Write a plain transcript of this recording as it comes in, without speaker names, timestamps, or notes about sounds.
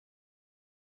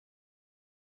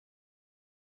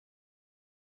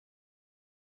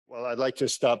Well, I'd like to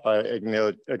start by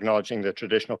acknowledging the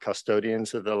traditional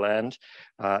custodians of the land,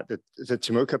 the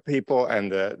Timucua people and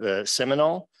the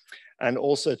Seminole, and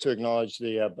also to acknowledge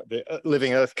the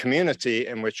living earth community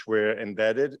in which we're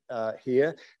embedded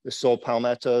here, the saw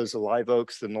palmettos, the live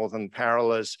oaks, the northern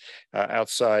parulars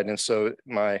outside. And so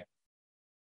my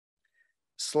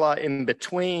slide in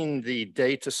between the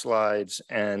data slides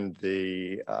and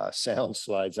the sound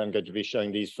slides, I'm going to be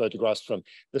showing these photographs from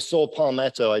the saw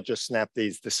palmetto. I just snapped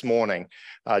these this morning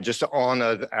just to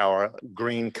honor our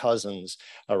green cousins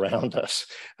around us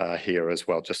here as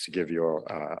well, just to give your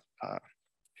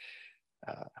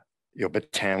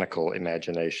botanical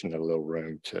imagination a little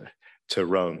room to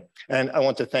roam. And I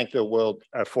want to thank the World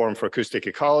Forum for Acoustic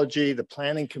Ecology, the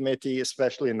planning committee,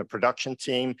 especially in the production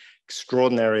team.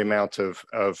 Extraordinary amount of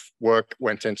work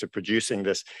went into producing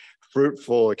this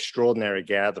fruitful, extraordinary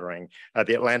gathering at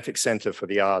the Atlantic Center for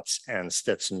the Arts and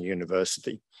Stetson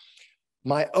University.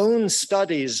 My own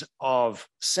studies of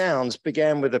sounds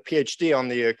began with a PhD on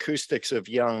the acoustics of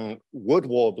young wood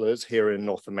warblers here in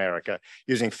North America,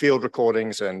 using field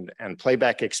recordings and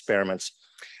playback experiments.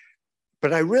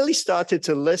 But I really started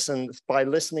to listen by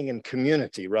listening in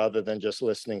community rather than just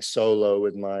listening solo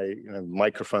with my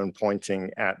microphone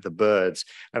pointing at the birds.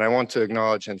 And I want to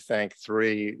acknowledge and thank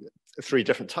three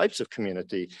different types of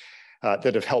community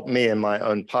that have helped me in my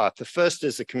own path. The first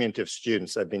is the community of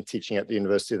students. I've been teaching at the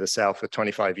University of the South for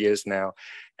 25 years now,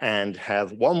 and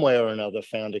have one way or another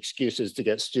found excuses to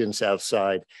get students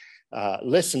outside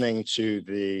listening to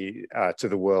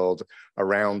the world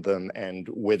around them and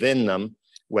within them,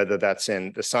 whether that's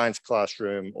in the science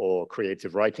classroom or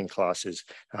creative writing classes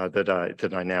that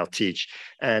I now teach.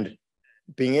 And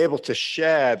being able to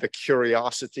share the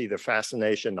curiosity, the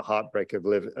fascination, the heartbreak of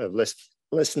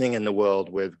listening in the world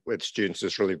with students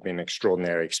has really been an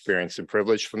extraordinary experience and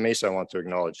privilege for me. So I want to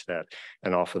acknowledge that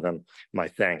and offer them my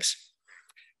thanks.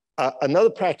 Another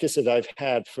practice that I've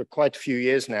had for quite a few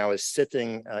years now is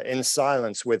sitting in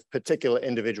silence with particular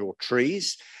individual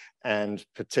trees and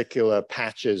particular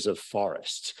patches of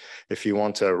forest. If you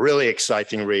want a really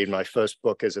exciting read, my first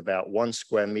book is about 1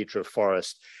 square meter of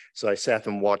forest. So I sat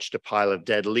and watched a pile of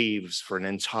dead leaves for an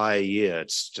entire year.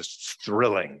 It's just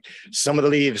thrilling. Some of the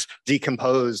leaves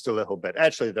decomposed a little bit.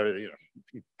 Actually,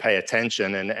 you pay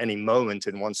attention, and any moment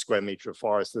in 1 square meter of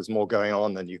forest, there's more going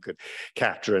on than you could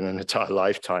capture in an entire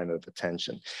lifetime of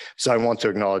attention. So I want to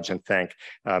acknowledge and thank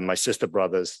my sister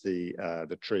brothers,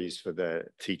 the trees, for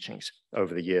their teachings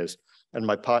over the years. And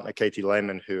my partner, Katie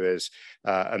Lehman, who is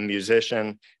a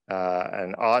musician,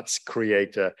 an arts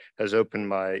creator, has opened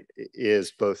my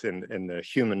ears both in the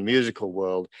human musical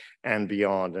world and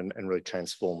beyond, and really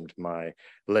transformed my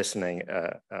listening,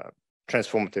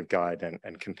 transformative guide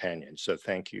and companion. So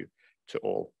thank you to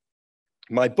all.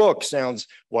 My book sounds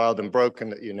wild and broken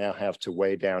that you now have to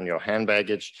weigh down your hand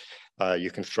baggage.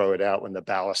 You can throw it out when the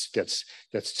ballast gets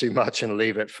too much and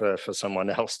leave it for someone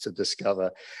else to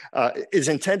discover. Is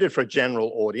intended for a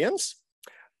general audience.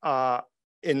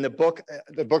 In the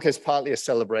book is partly a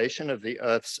celebration of the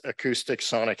Earth's acoustic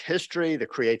sonic history, the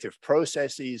creative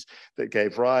processes that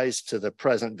gave rise to the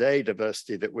present day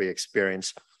diversity that we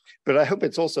experience. But I hope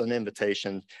it's also an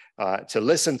invitation to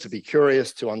listen, to be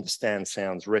curious, to understand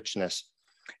sound's richness,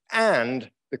 and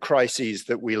the crises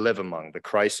that we live among, the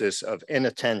crisis of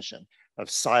inattention, of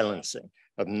silencing,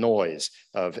 of noise,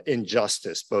 of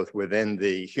injustice, both within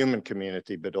the human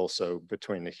community, but also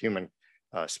between the human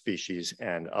species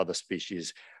and other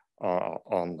species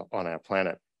on our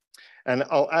planet. And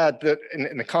I'll add that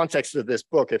in the context of this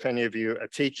book, if any of you are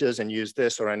teachers and use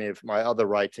this or any of my other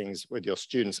writings with your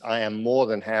students, I am more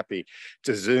than happy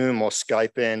to Zoom or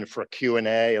Skype in for a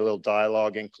Q&A, a little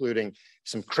dialogue, including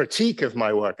some critique of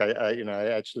my work. I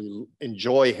actually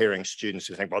enjoy hearing students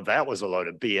who think, well, that was a load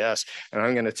of BS, and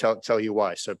I'm going to tell you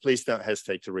why. So please don't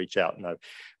hesitate to reach out. No,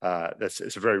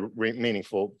 it's a very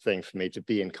meaningful thing for me to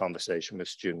be in conversation with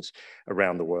students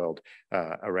around the world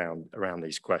around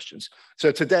these questions.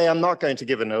 So today I'm not going to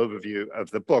give an overview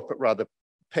of the book, but rather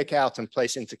pick out and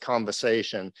place into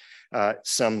conversation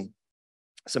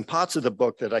some parts of the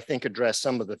book that I think address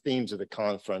some of the themes of the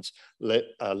conference,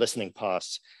 listening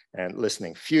pasts and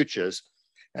listening futures,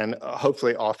 and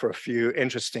hopefully offer a few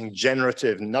interesting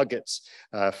generative nuggets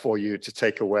for you to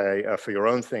take away for your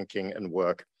own thinking and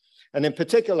work. And in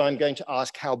particular, I'm going to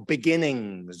ask how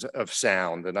beginnings of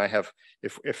sound, and I have,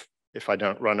 if I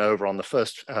don't run over on the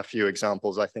first few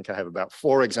examples, I think I have about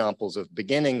 4 examples of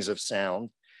beginnings of sound,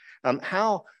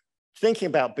 how thinking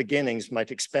about beginnings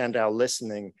might expand our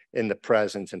listening in the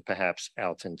present and perhaps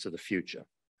out into the future.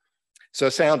 So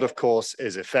sound, of course,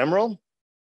 is ephemeral.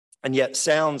 And yet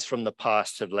sounds from the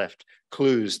past have left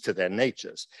clues to their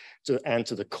natures and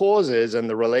to the causes and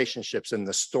the relationships and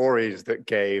the stories that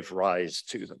gave rise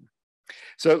to them.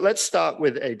 So let's start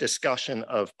with a discussion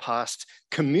of past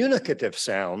communicative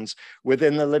sounds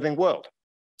within the living world.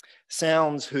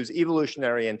 Sounds whose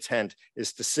evolutionary intent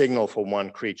is to signal from one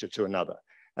creature to another.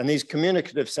 And these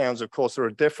communicative sounds, of course, are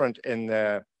different in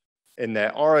their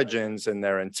origins and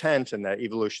their intent and their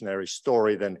evolutionary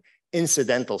story than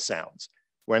incidental sounds.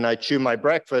 When I chew my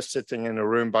breakfast sitting in a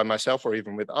room by myself or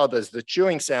even with others, the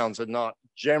chewing sounds are not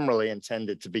generally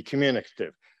intended to be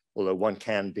communicative, although one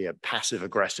can be a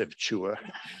passive-aggressive chewer.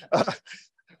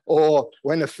 Or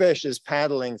when a fish is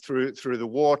paddling through the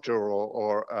water,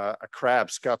 or a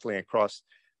crab scuttling across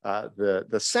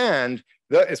the sand,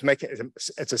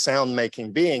 it's a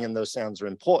sound-making being, and those sounds are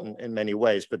important in many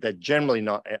ways, but they're generally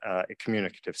not a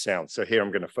communicative sound. So here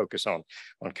I'm going to focus on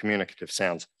communicative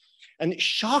sounds. And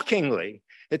shockingly,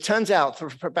 it turns out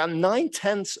for about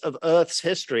 9/10 of Earth's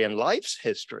history and life's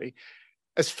history,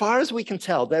 as far as we can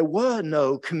tell, there were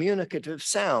no communicative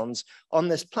sounds on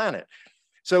this planet.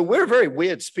 So we're a very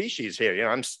weird species here. You know,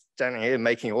 I'm standing here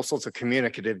making all sorts of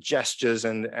communicative gestures,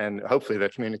 and hopefully they're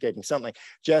communicating something.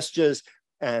 Gestures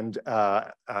and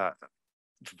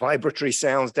vibratory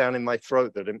sounds down in my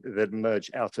throat that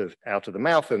emerge out of the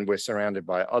mouth, and we're surrounded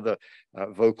by other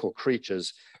vocal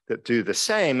creatures that do the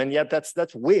same. And yet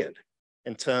that's weird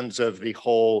in terms of the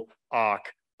whole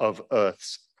arc of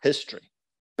Earth's history.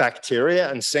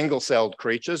 Bacteria and single-celled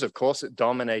creatures, of course, it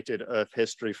dominated Earth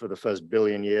history for the first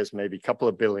billion years, maybe a couple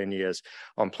of billion years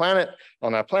on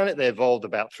our planet. They evolved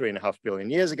about 3.5 billion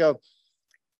years ago.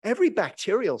 Every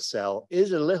bacterial cell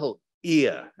is a little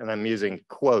ear, and I'm using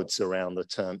quotes around the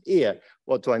term ear.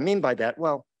 What do I mean by that?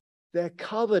 Well, they're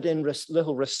covered in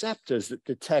little receptors that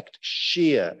detect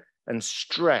shear and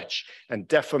stretch and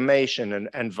deformation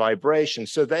and vibration.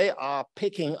 So they are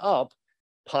picking up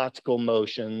particle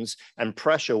motions and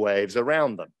pressure waves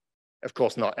around them. Of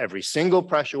course, not every single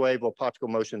pressure wave or particle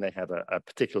motion. They have a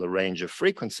particular range of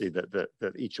frequency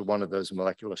that each one of those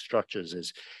molecular structures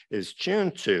is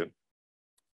tuned to.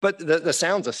 But the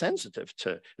sounds are sensitive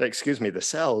to, the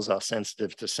cells are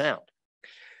sensitive to sound.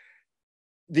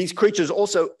 These creatures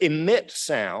also emit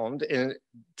sound.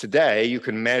 Today, you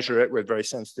can measure it with very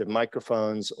sensitive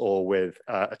microphones or with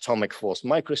atomic force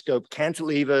microscope,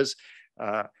 cantilevers,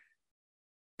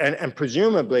 and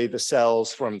presumably the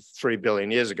cells from 3 billion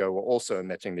years ago were also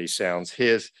emitting these sounds.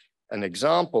 Here's an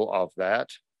example of that.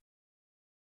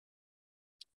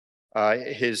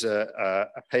 Here's a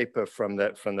paper from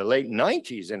the late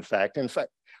 90s, in fact.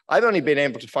 I've only been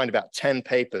able to find about 10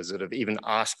 papers that have even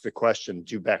asked the question,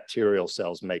 do bacterial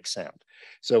cells make sound?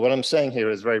 So what I'm saying here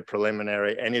is very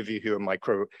preliminary. Any of you who are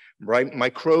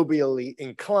microbially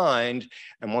inclined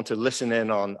and want to listen in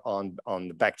on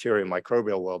the bacterial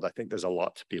microbial world, I think there's a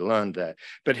lot to be learned there.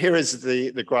 But here is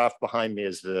the graph behind me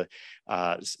is the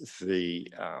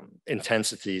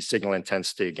intensity, signal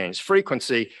intensity against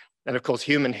frequency. And of course,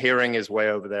 human hearing is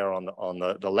way over there on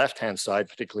the left-hand side,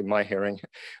 particularly my hearing,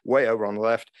 way over on the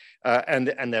left. And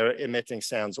they're emitting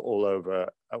sounds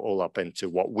all up into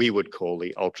what we would call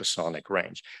the ultrasonic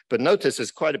range. But notice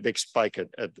there's quite a big spike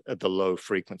at the low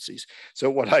frequencies.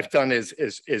 So what I've done is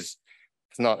it's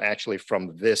not actually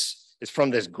from this, it's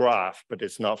from this graph, but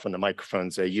it's not from the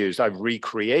microphones they use. I've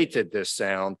recreated this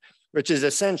sound, which is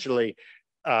essentially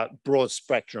broad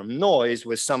spectrum noise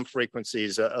with some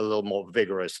frequencies a little more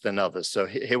vigorous than others. So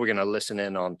here we're going to listen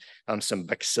in on some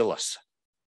bacillus.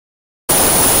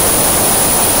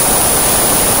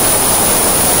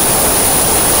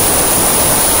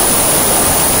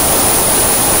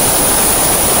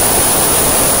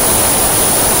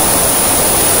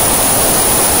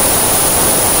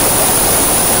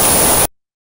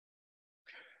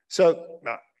 So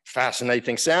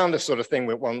fascinating sound, the sort of thing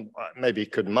that one maybe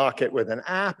could market with an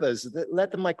app is that let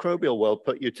the microbial world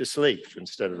put you to sleep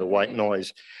instead of the white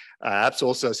noise. Apps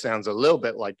also sounds a little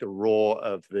bit like the roar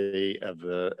of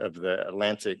the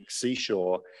Atlantic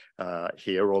seashore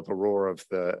here, or the roar of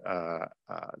the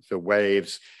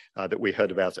waves that we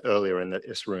heard about earlier in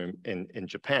this room in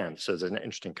Japan. So there's an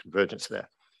interesting convergence there.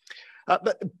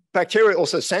 But bacteria are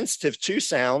also sensitive to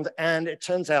sound, and it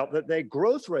turns out that their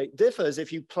growth rate differs.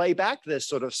 If you play back this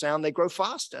sort of sound, they grow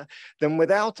faster than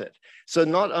without it. So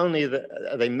not only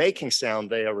are they making sound,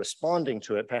 they are responding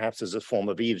to it, perhaps as a form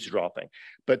of eavesdropping.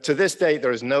 But to this day,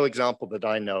 there is no example that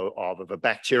I know of a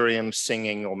bacterium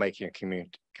singing or making a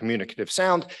communicative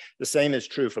sound. The same is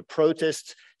true for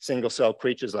protists, single-cell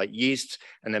creatures like yeast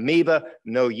and amoeba.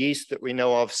 No yeast that we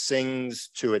know of sings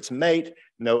to its mate.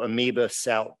 No amoeba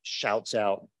shouts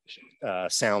out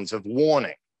sounds of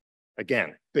warning.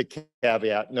 Again, big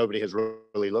caveat, nobody has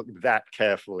really looked that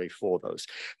carefully for those.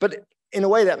 But in a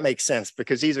way that makes sense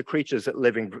because these are creatures that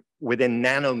live within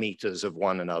nanometers of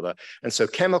one another. And so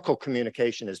chemical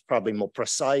communication is probably more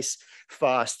precise,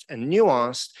 fast, and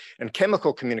nuanced. And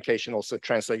chemical communication also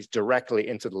translates directly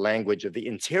into the language of the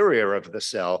interior of the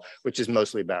cell, which is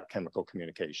mostly about chemical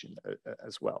communication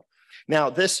as well. Now,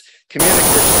 this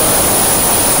communicates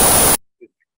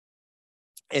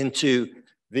into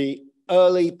the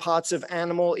early parts of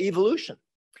animal evolution.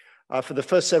 For the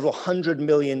first several 100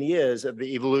 million years of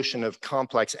the evolution of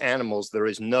complex animals, there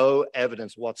is no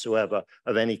evidence whatsoever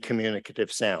of any communicative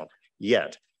sound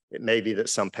yet. It may be that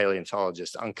some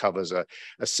paleontologist uncovers a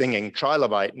singing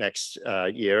trilobite next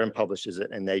year and publishes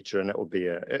it in Nature, and it will be,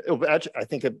 I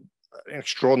think, an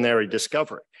extraordinary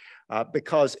discovery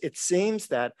because it seems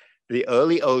that the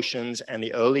early oceans and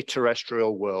the early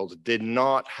terrestrial world did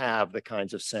not have the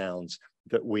kinds of sounds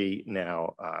that we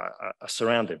now are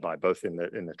surrounded by, both in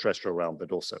the terrestrial realm,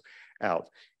 but also out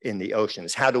in the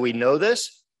oceans. How do we know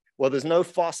this? Well, there's no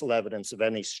fossil evidence of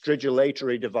any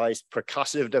stridulatory device,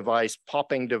 percussive device,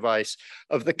 popping device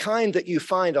of the kind that you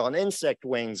find on insect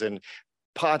wings and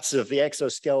parts of the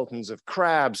exoskeletons of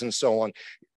crabs and so on,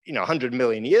 100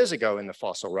 million years ago in the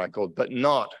fossil record, but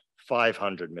not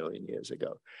 500 million years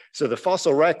ago. So the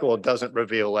fossil record doesn't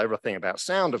reveal everything about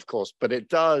sound, of course, but it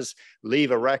does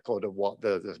leave a record of what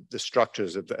the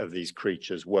structures of these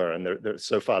creatures were. And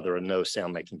so far, there are no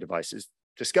sound-making devices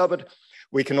discovered.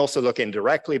 We can also look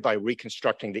indirectly by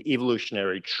reconstructing the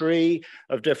evolutionary tree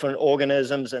of different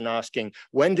organisms and asking,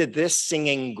 when did this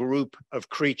singing group of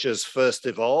creatures first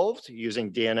evolve,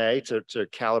 using DNA to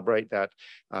calibrate that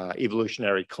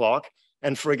evolutionary clock?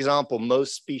 And for example,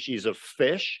 most species of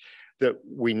fish that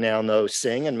we now know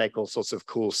sing and make all sorts of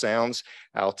cool sounds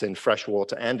out in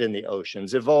freshwater and in the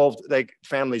oceans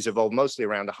families evolved mostly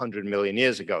around 100 million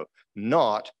years ago,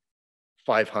 not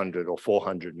 500 or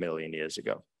 400 million years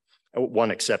ago. One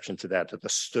exception to that, the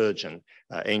sturgeon,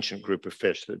 ancient group of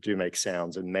fish that do make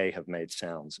sounds and may have made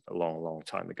sounds a long, long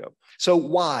time ago. So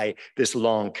why this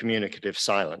long communicative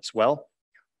silence? Well,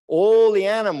 all the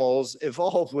animals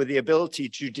evolved with the ability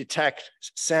to detect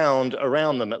sound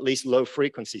around them, at least low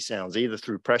frequency sounds, either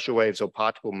through pressure waves or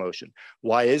particle motion.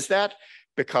 Why is that?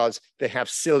 Because they have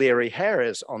ciliary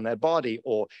hairs on their body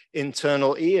or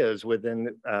internal ears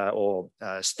within, or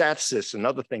statocysts and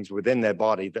other things within their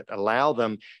body that allow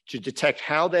them to detect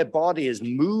how their body is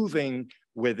moving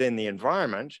within the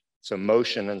environment. So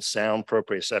motion and sound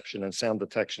proprioception and sound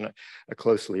detection are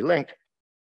closely linked.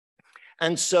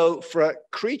 And so for a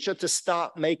creature to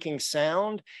start making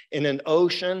sound in an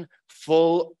ocean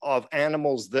full of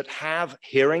animals that have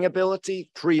hearing ability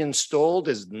pre-installed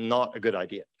is not a good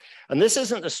idea. And this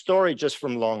isn't a story just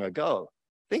from long ago.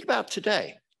 Think about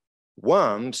today.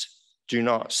 Worms do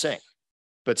not sing,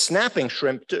 but snapping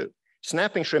shrimp do.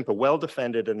 Snapping shrimp are well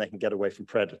defended and they can get away from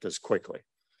predators quickly.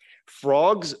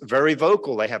 Frogs, very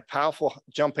vocal. They have powerful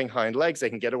jumping hind legs. They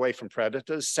can get away from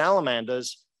predators.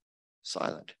 Salamanders,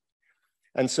 silent.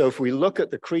 And so if we look at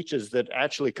the creatures that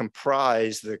actually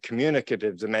comprise the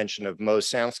communicative dimension of most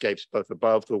soundscapes, both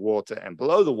above the water and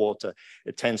below the water,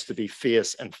 it tends to be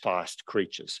fierce and fast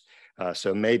creatures.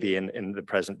 So maybe in the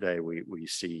present day, we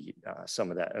see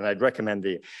some of that. And I'd recommend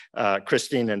the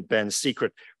Christine and Ben's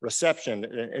secret reception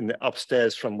in the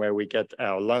upstairs from where we get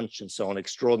our lunch and so on,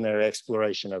 extraordinary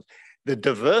exploration of the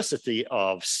diversity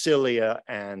of cilia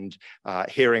and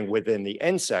hearing within the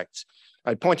insects.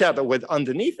 I'd point out that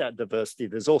underneath that diversity,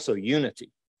 there's also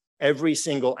unity. Every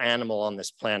single animal on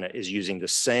this planet is using the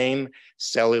same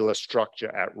cellular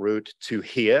structure at root to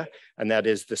hear, and that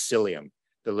is the cilium,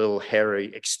 the little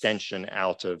hairy extension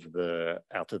out of the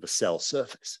cell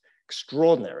surface.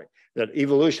 Extraordinary that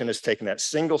evolution has taken that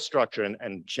single structure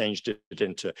and changed it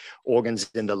into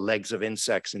organs in the legs of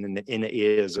insects and in the inner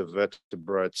ears of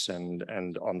vertebrates and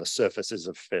on the surfaces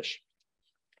of fish.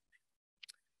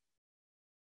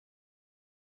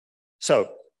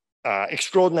 So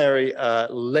extraordinary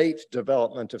late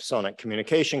development of sonic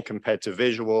communication compared to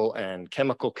visual and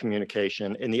chemical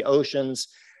communication. In the oceans,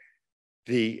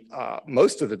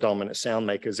 most of the dominant sound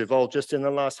makers evolved just in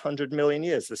the last 100 million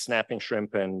years, the snapping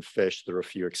shrimp and fish. There are a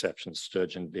few exceptions,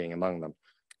 sturgeon being among them.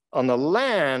 On the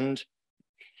land,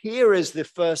 here is the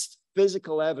first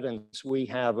physical evidence we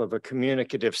have of a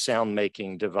communicative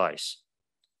sound-making device.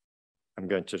 I'm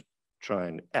going to try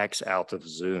and X out of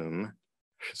Zoom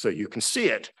so you can see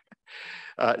it.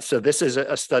 So this is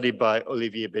a study by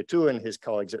Olivier Betou and his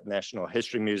colleagues at the National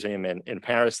History Museum in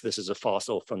Paris. This is a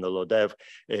fossil from the Lodève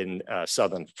in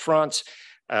southern France.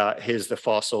 Here's the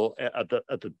fossil. At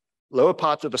the lower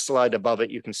part of the slide above it,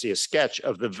 you can see a sketch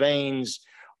of the veins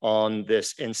on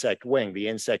this insect wing. The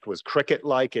insect was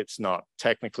cricket-like. It's not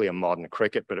technically a modern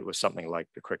cricket, but it was something like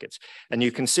the crickets. And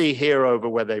you can see here over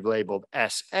where they've labeled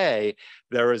SA,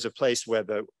 there is a place where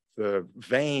the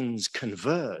veins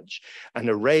converge and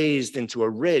are raised into a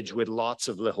ridge with lots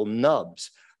of little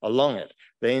nubs along it.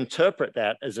 They interpret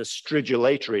that as a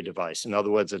stridulatory device. In other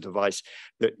words, a device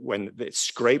that when it's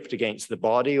scraped against the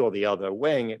body or the other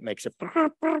wing, it makes a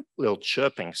little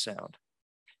chirping sound.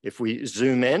 If we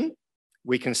zoom in,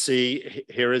 we can see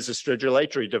here is a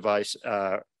stridulatory device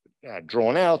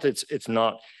drawn out. It's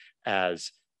not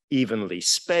as evenly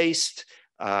spaced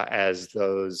as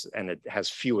those, and it has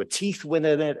fewer teeth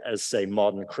within it as, say,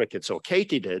 modern crickets or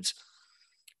katydids.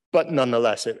 But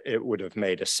nonetheless, it would have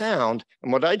made a sound.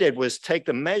 And what I did was take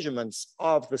the measurements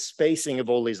of the spacing of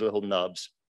all these little nubs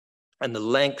and the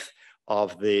length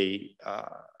of the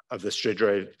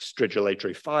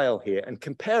stridulatory file here and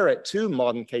compare it to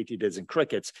modern katydids and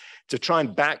crickets to try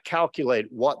and back calculate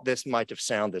what this might have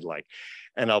sounded like.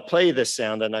 And I'll play this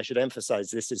sound, and I should emphasize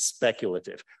this is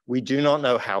speculative. We do not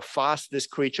know how fast this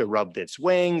creature rubbed its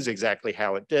wings, exactly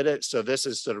how it did it. So this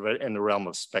is sort of in the realm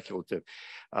of speculative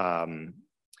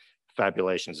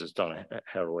fabulations, as Donna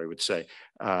Haraway would say.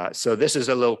 So this is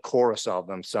a little chorus of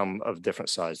them, some of different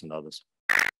size than others.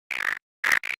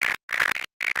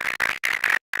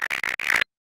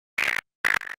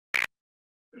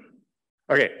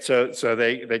 Okay, so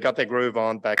they got their groove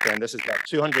on back then. This is about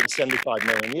 275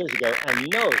 million years ago. And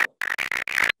note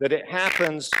that it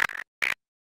happens,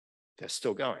 they're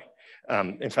still going.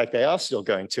 In fact, they are still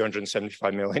going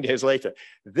 275 million years later.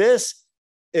 This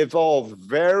evolved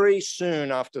very soon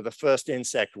after the first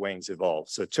insect wings evolved.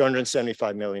 So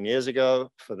 275 million years ago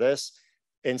for this,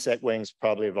 insect wings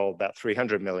probably evolved about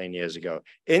 300 million years ago.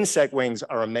 Insect wings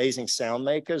are amazing sound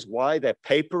makers. Why? They're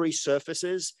papery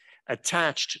surfaces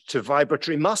attached to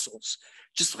vibratory muscles,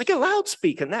 just like a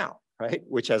loudspeaker now, right?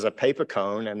 Which has a paper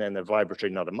cone and then a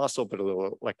vibratory, not a muscle, but a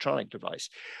little electronic device.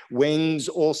 Wings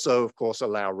also, of course,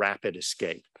 allow rapid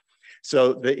escape.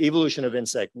 So the evolution of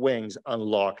insect wings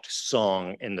unlocked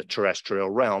song in the terrestrial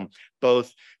realm,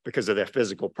 both because of their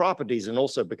physical properties and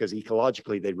also because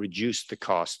ecologically they reduced the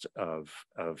cost of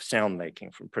sound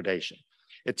making from predation.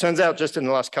 It turns out just in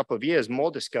the last couple of years,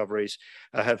 more discoveries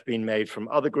have been made from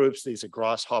other groups. These are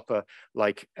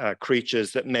grasshopper-like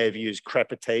creatures that may have used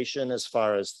crepitation as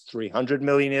far as 300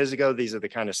 million years ago. These are the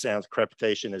kind of sounds.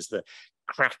 Crepitation is the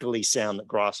crackly sound that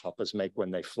grasshoppers make when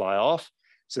they fly off.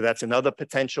 So that's another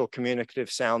potential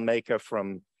communicative sound maker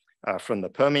from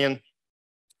the Permian.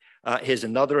 Here's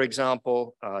another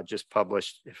example just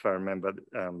published, if I remember,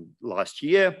 last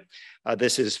year.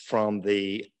 This is from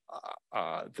the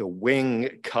wing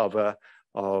cover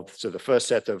of, so the first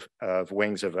set of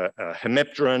wings of a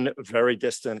hemipteran, very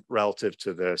distant relative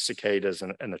to the cicadas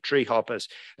and the tree hoppers.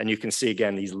 And you can see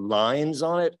again, these lines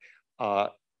on it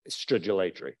are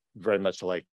stridulatory, very much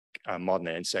like modern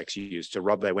insects use to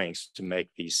rub their wings to make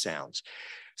these sounds.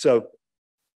 So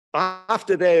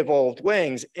after they evolved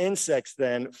wings, insects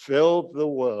then filled the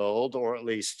world, or at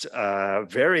least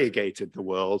variegated the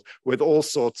world, with all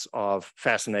sorts of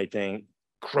fascinating,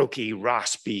 croaky,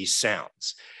 raspy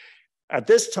sounds. At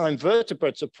this time,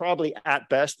 vertebrates are probably at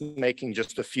best making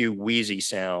just a few wheezy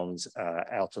sounds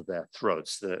out of their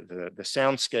throats. The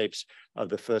soundscapes of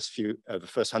the first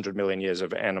 100 million years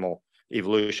of animal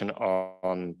evolution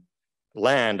on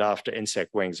land after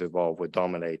insect wings evolved were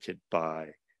dominated by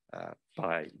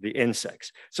the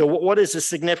insects. So what is the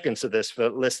significance of this for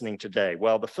listening today?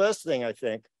 Well, the first thing I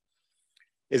think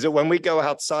is that when we go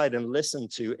outside and listen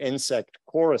to insect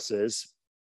choruses,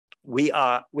 we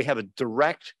have a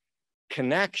direct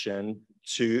connection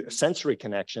to sensory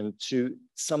connection to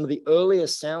some of the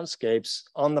earliest soundscapes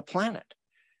on the planet.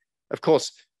 Of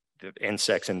course, the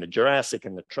insects in the Jurassic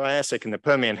and the Triassic and the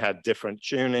Permian had different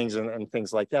tunings and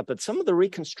things like that. But some of the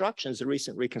reconstructions, the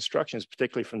recent reconstructions,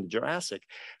 particularly from the Jurassic,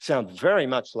 sound very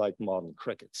much like modern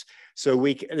crickets. So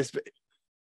it's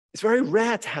very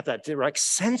rare to have that direct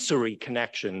sensory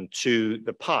connection to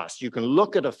the past. You can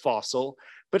look at a fossil,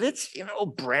 but it's,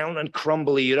 brown and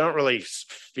crumbly. You don't really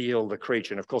feel the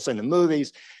creature. And of course, in the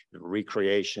movies, the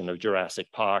recreation of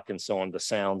Jurassic Park and so on, the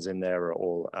sounds in there are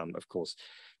all, of course,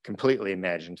 completely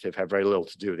imaginative, have very little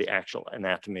to do with the actual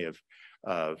anatomy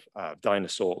of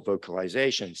dinosaur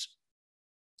vocalizations.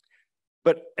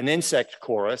 But an insect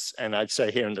chorus, and I'd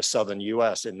say here in the southern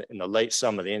US, in the late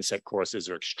summer, the insect choruses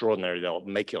are extraordinary. They'll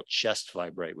make your chest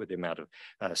vibrate with the amount of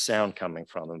sound coming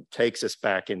from them. Takes us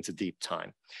back into deep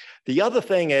time. The other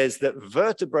thing is that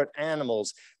vertebrate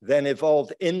animals then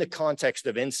evolved in the context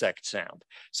of insect sound.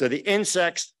 So the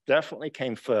insects definitely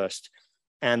came first,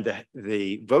 and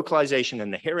the vocalization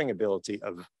and the hearing ability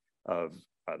of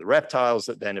the reptiles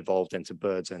that then evolved into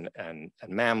birds and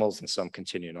mammals, and some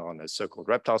continuing on as so-called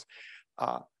reptiles.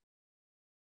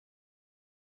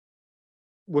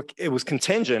 It was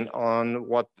contingent on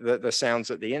what the sounds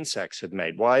that the insects had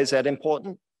made. Why is that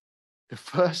important? The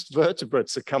first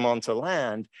vertebrates that come onto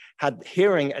land had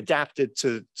hearing adapted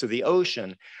to the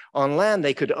ocean. On land,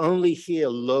 they could only hear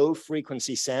low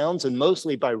frequency sounds, and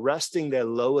mostly by resting their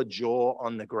lower jaw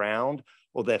on the ground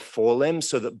or their forelimbs,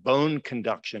 so that bone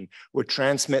conduction would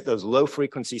transmit those low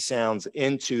frequency sounds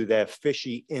into their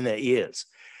fishy inner ears.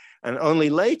 And only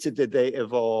later did they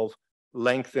evolve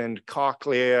lengthened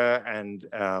cochlea and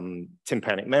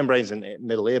tympanic membranes and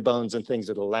middle ear bones and things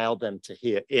that allowed them to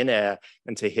hear in air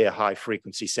and to hear high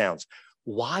frequency sounds.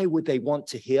 Why would they want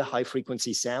to hear high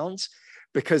frequency sounds?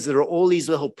 Because there are all these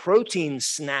little protein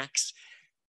snacks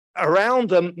around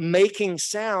them making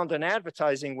sound and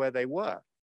advertising where they were.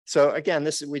 So again,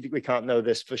 we can't know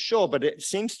this for sure, but it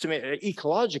seems to me,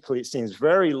 ecologically, it seems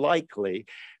very likely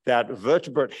that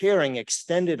vertebrate hearing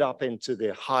extended up into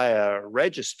the higher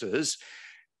registers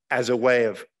as a way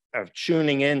of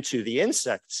tuning into the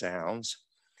insect sounds.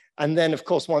 And then, of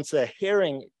course, once their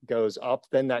hearing goes up,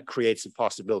 then that creates a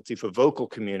possibility for vocal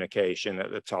communication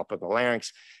at the top of the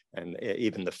larynx. And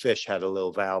even the fish had a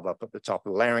little valve up at the top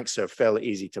of the larynx, so fairly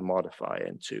easy to modify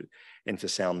into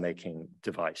sound-making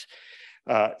device.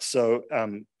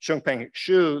 Xiongpeng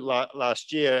Xu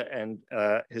last year and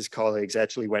his colleagues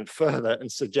actually went further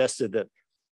and suggested that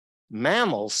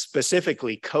mammals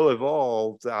specifically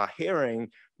co-evolved our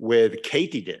hearing with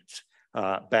katydids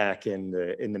back in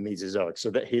the Mesozoic.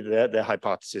 So that their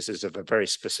hypothesis is of a very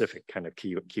specific kind of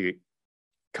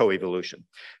co-evolution.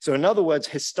 So in other words,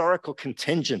 historical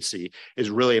contingency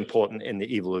is really important in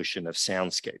the evolution of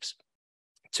soundscapes.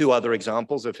 Two other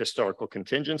examples of historical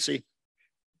contingency.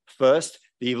 First,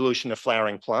 the evolution of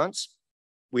flowering plants.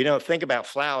 We don't think about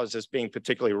flowers as being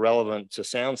particularly relevant to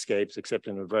soundscapes, except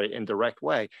in a very indirect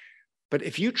way. But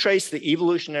if you trace the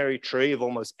evolutionary tree of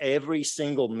almost every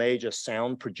single major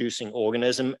sound-producing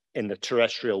organism in the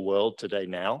terrestrial world today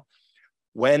now,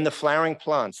 when the flowering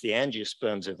plants, the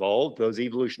angiosperms, evolved, those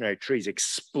evolutionary trees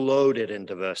exploded in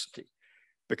diversity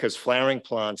because flowering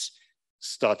plants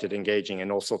started engaging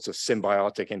in all sorts of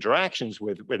symbiotic interactions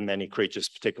with many creatures,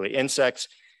 particularly insects.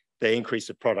 They increased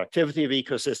the productivity of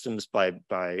ecosystems by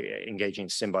engaging in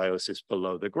symbiosis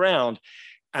below the ground.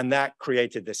 And that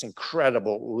created this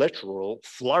incredible literal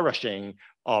flourishing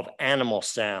of animal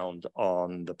sound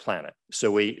on the planet.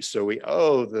 So we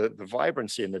owe the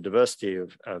vibrancy and the diversity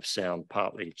of sound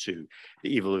partly to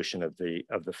the evolution of the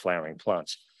flowering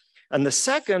plants. And the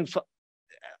second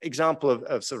example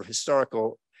of sort of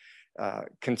historical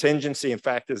contingency and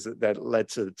factors that led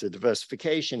to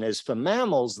diversification is for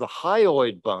mammals, the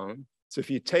hyoid bone. So if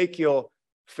you take your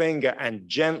finger and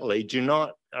gently,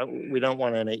 we don't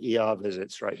want any ER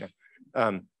visits right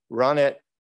now. Run it,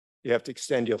 you have to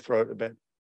extend your throat a bit.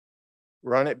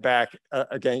 Run it back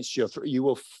against your throat. You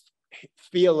will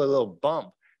feel a little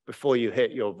bump before you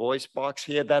hit your voice box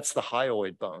here. That's the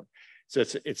hyoid bone. So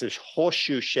it's a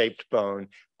horseshoe-shaped bone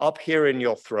up here in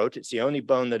your throat. It's the only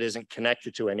bone that isn't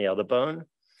connected to any other bone.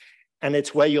 And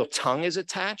it's where your tongue is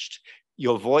attached.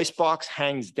 Your voice box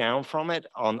hangs down from it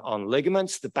on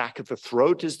ligaments. The back of the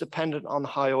throat is dependent on the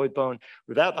hyoid bone.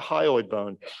 Without the hyoid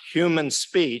bone, human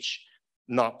speech,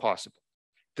 not possible.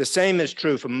 The same is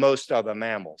true for most other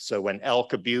mammals. So when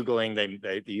elk are bugling,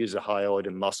 they use the hyoid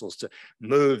and muscles to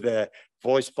move their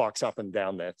voice box up and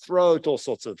down their throat, all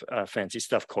sorts of fancy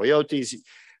stuff. Coyotes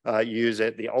use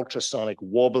it. The ultrasonic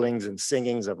warblings and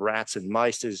singings of rats and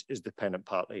mice is dependent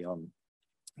partly on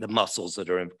the muscles that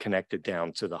are connected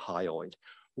down to the hyoid.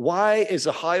 Why is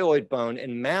the hyoid bone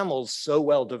in mammals so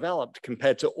well developed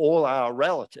compared to all our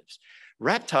relatives?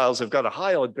 Reptiles have got a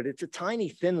hyoid, but it's a tiny,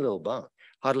 thin little bone,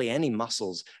 hardly any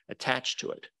muscles attached to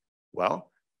it.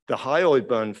 Well, the hyoid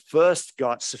bone first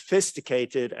got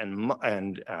sophisticated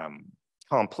and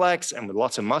complex and with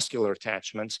lots of muscular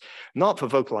attachments, not for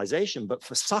vocalization, but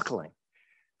for suckling,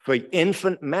 for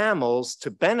infant mammals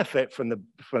to benefit from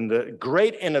the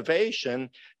great innovation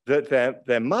that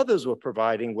their mothers were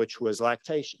providing, which was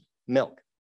lactation, milk.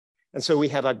 And so we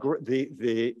have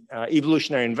the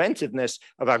evolutionary inventiveness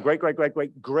of our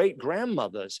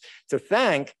great-great-great-great-great-grandmothers to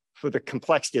thank for the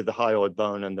complexity of the hyoid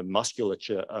bone and the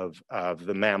musculature of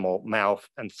the mammal mouth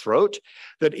and throat,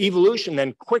 that evolution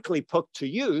then quickly put to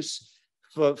use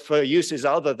for uses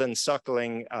other than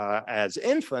suckling as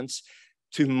infants,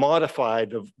 to modify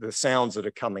the sounds that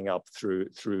are coming up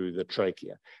through the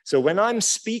trachea. So when I'm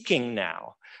speaking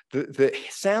now, the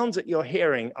sounds that you're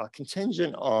hearing are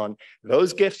contingent on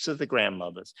those gifts of the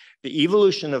grandmothers, the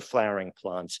evolution of flowering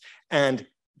plants, and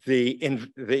the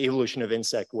evolution of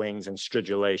insect wings and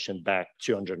stridulation back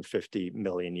 250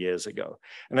 million years ago.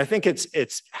 And I think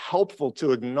it's helpful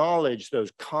to acknowledge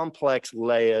those complex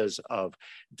layers of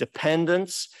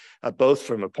dependence, both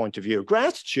from a point of view of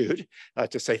gratitude,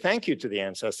 to say thank you to the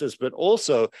ancestors, but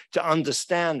also to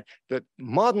understand that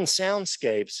modern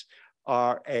soundscapes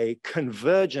are a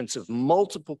convergence of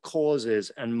multiple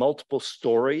causes and multiple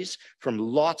stories from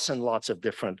lots and lots of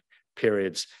different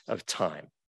periods of time.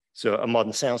 So a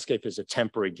modern soundscape is a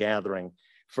temporary gathering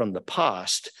from the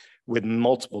past with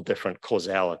multiple different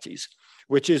causalities,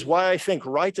 which is why I think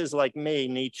writers like me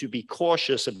need to be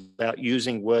cautious about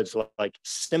using words like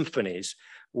symphonies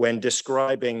when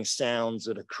describing sounds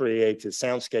that are created,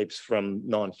 soundscapes from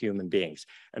non-human beings.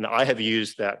 And I have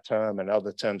used that term and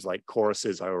other terms like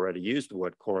choruses. I already used the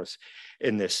word chorus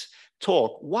in this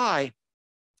talk. Why?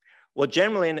 Well,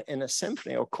 generally in a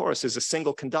symphony or chorus is a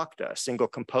single conductor, a single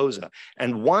composer,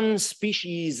 and one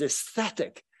species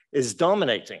aesthetic is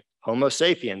dominating. Homo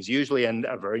sapiens, usually in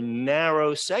a very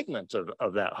narrow segment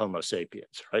of that Homo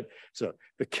sapiens, right? So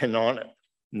the canonic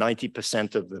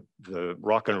 90% of the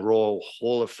rock and roll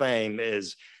Hall of Fame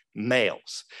is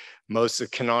males. Most of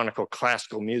the canonical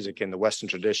classical music in the Western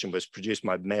tradition was produced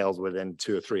by males within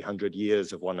 200 or 300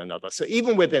 years of one another. So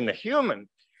even within the human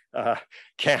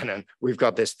canon, we've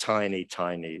got this tiny,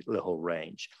 tiny little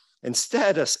range.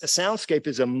 Instead, a soundscape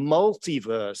is a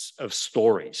multiverse of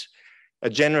stories, a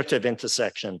generative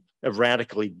intersection of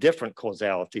radically different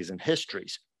causalities and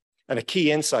histories. And a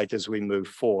key insight as we move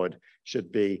forward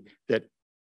should be that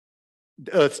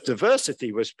Earth's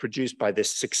diversity was produced by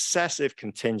this successive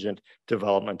contingent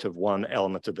development of one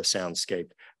element of the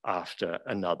soundscape after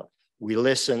another. We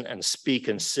listen and speak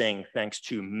and sing thanks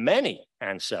to many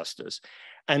ancestors,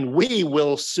 and we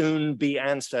will soon be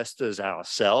ancestors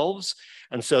ourselves.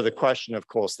 And so the question, of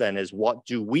course, then is what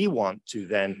do we want to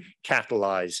then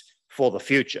catalyze for the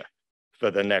future,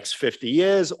 for the next 50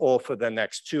 years or for the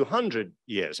next 200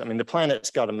 years? I mean, the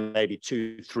planet's got maybe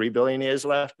 2-3 billion years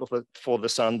left before the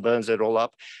sun burns it all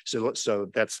up. So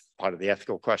that's part of the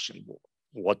ethical question.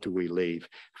 What do we leave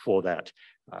for that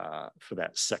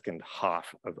second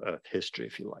half of Earth history,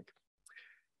 if you like?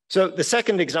 So the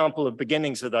second example of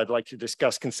beginnings that I'd like to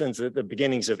discuss concerns the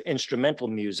beginnings of instrumental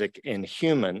music in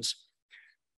humans.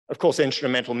 Of course,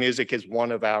 instrumental music is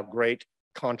one of our great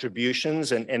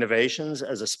contributions and innovations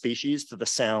as a species to the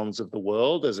sounds of the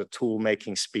world, as a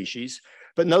tool-making species.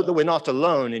 But note that we're not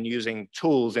alone in using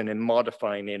tools and in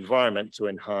modifying the environment to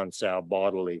enhance our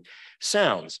bodily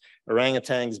sounds.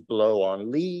 Orangutans blow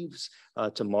on leaves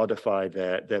to modify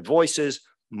their voices.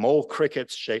 Mole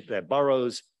crickets shape their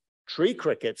burrows. Tree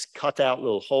crickets cut out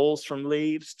little holes from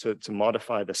leaves to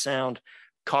modify the sound.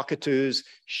 Cockatoos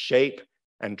shape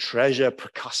and treasure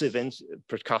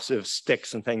percussive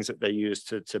sticks and things that they use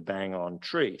to bang on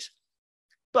trees.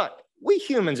 But we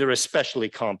humans are especially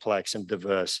complex and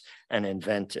diverse and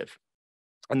inventive.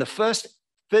 And the first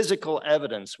physical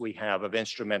evidence we have of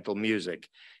instrumental music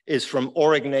is from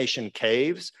Aurignacian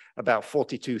caves about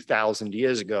 42,000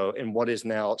 years ago in what is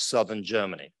now southern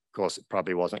Germany. Of course, it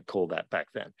probably wasn't called that back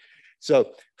then.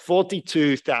 So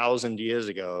 42,000 years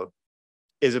ago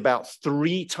is about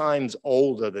 3 times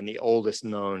older than the oldest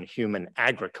known human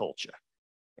agriculture.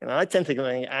 And I tend to think of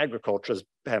agriculture as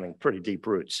having pretty deep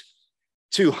roots.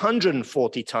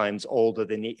 240 times older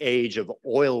than the age of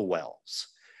oil wells.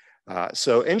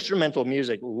 So instrumental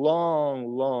music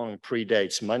long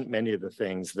predates many of the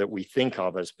things that we think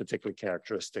of as particularly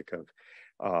characteristic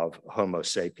of Homo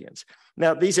sapiens.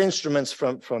 Now, these instruments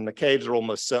from the caves are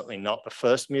almost certainly not the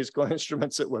first musical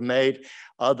instruments that were made.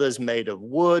 Others made of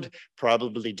wood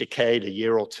probably decayed a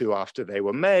year or two after they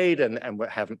were made, and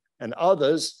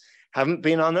others haven't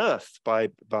been unearthed by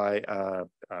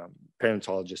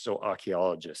paleontologists or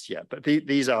archaeologists yet. But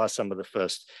these are some of the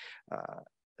first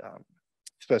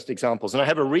examples. And I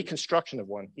have a reconstruction of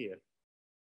one here.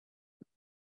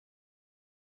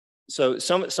 So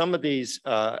some of these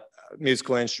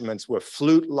musical instruments were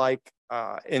flute-like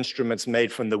instruments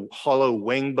made from the hollow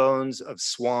wing bones of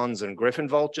swans and griffin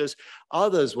vultures.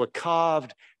 Others were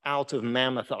carved out of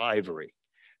mammoth ivory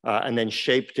and then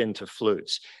shaped into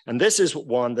flutes. And this is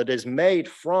one that is made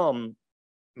from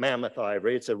mammoth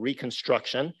ivory. It's a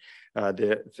reconstruction,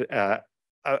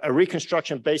 a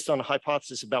reconstruction based on a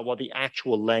hypothesis about what the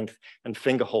actual length and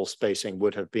fingerhole spacing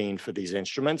would have been for these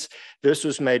instruments. This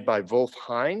was made by Wolf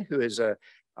Hein, who is a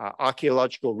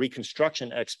archaeological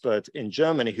reconstruction expert in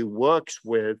Germany who works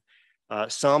with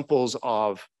samples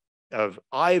of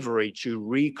ivory to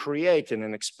recreate in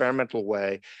an experimental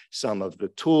way some of the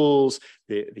tools,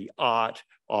 the art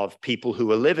of people who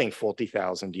were living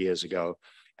 40,000 years ago.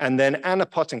 And then Anna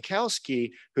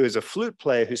Potenkowski, who is a flute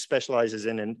player who specializes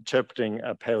in interpreting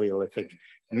Paleolithic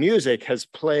music, has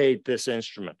played this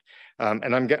instrument.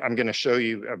 And I'm going to show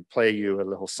you, play you a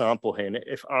little sample here. And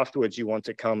if afterwards you want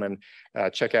to come and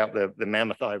check out the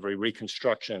mammoth ivory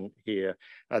reconstruction here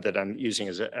that I'm using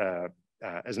as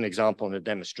an example and a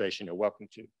demonstration, you're welcome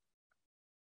to. Are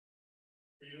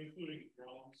you including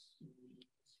drums?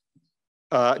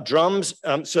 Drums.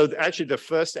 So actually, the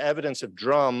first evidence of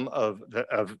drum of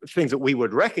things that we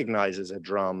would recognize as a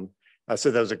drum.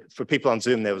 So there was for people on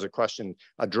Zoom, there was a question: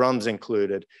 are drums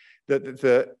included?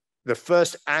 The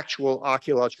first actual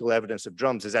archaeological evidence of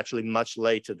drums is actually much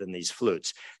later than these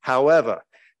flutes. However,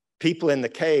 people in the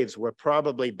caves were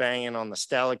probably banging on the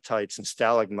stalactites and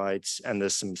stalagmites, and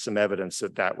there's some evidence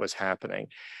that that was happening.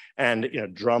 And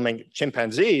drumming,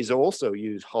 chimpanzees also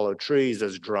use hollow trees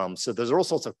as drums. So there's all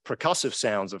sorts of percussive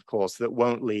sounds, of course, that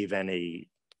won't leave any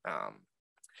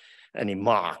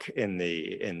mark in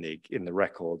the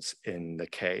records in the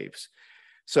caves.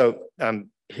 So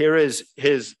here is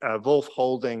Wolf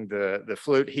holding the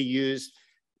flute. He used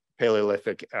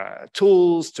Paleolithic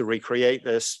tools to recreate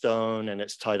this stone, and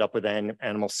it's tied up with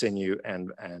animal sinew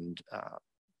and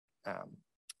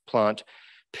plant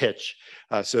pitch.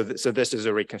 So this is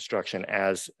a reconstruction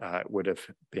as would have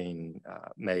been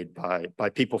made by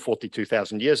people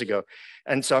 42,000 years ago.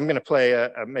 And so I'm going to play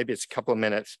maybe it's a couple of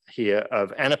minutes here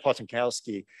of Anna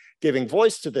Potenkowski giving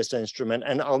voice to this instrument.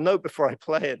 And I'll note before I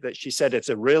play it that she said it's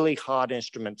a really hard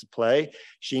instrument to play.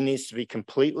 She needs to be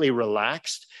completely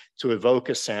relaxed to evoke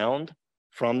a sound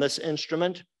from this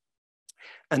instrument.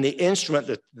 And the instrument,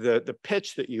 the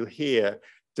pitch that you hear,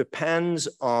 depends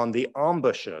on the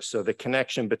embouchure, so the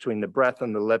connection between the breath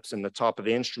and the lips and the top of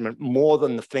the instrument, more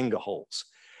than the finger holes.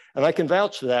 And I can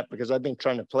vouch for that because I've been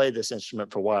trying to play this instrument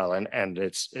for a while, and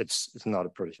it's not a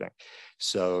pretty thing.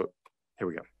 So here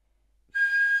we go.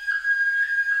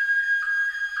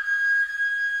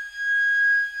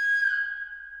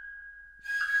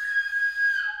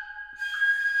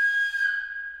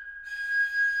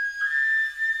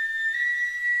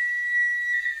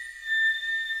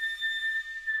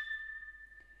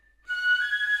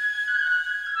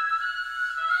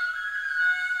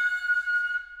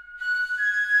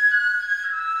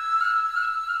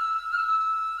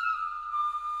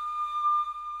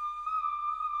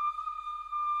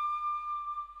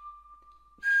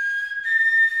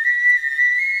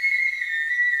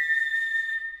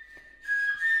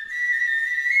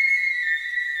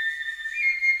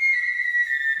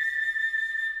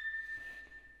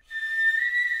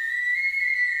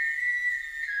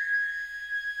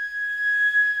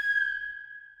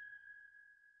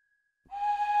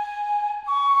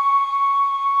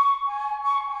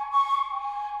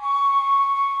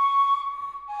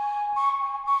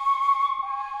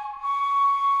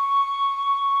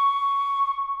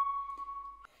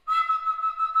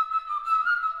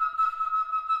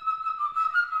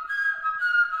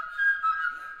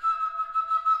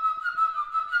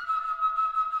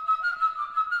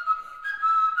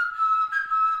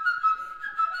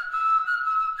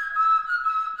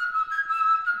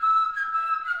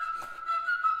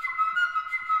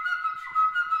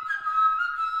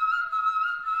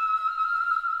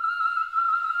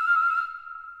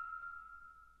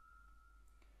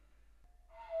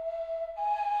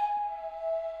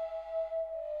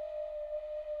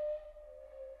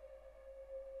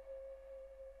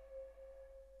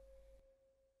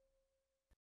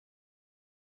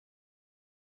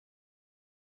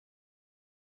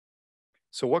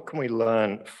 So what can we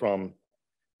learn from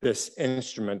this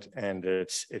instrument and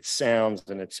its sounds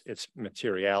and its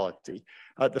materiality?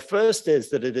 The first is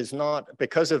that it is not,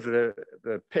 because of the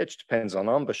pitch depends on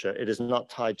embouchure, it is not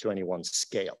tied to any one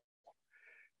scale.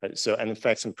 So, and in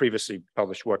fact, some previously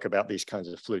published work about these kinds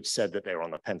of flutes said that they're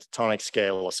on a pentatonic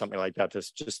scale or something like that.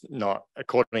 That's just not,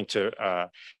 according to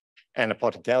Anna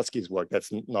Potenkowski's work,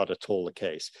 that's not at all the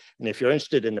case. And if you're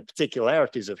interested in the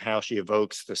particularities of how she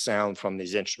evokes the sound from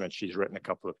these instruments, she's written a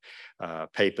couple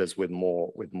of papers with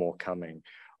more coming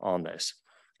on this.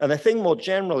 And I think more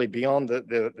generally, beyond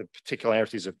the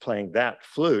particularities of playing that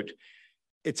flute,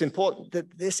 it's important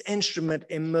that this instrument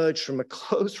emerged from a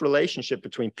close relationship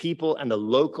between people and the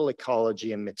local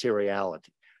ecology and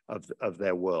materiality of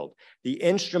their world. The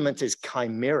instrument is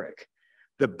chimeric.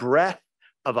 The breath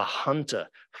of a hunter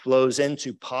flows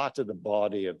into part of the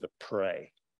body of the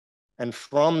prey. And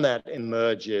from that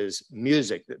emerges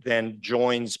music that then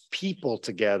joins people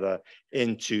together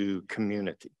into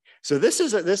community. So this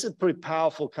is a pretty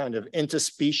powerful kind of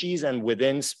interspecies and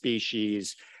within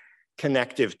species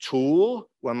connective tool.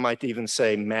 One might even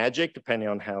say magic, depending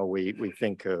on how we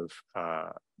think of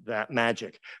that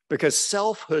magic, because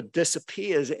selfhood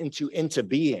disappears into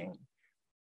interbeing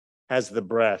as the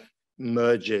breath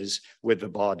merges with the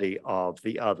body of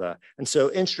the other. And so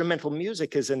instrumental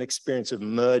music is an experience of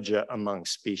merger among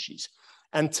species.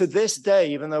 And to this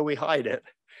day, even though we hide it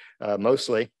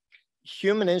mostly,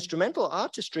 human instrumental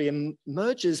artistry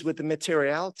emerges with the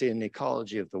materiality and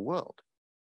ecology of the world.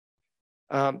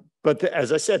 But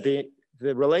as I said,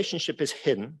 the relationship is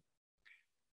hidden,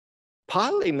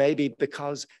 partly maybe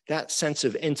because that sense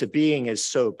of interbeing is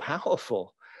so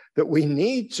powerful that we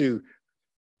need to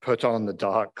put on the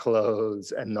dark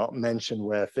clothes and not mention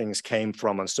where things came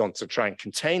from and so on to try and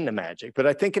contain the magic. But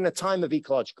I think in a time of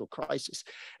ecological crisis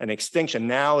and extinction,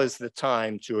 now is the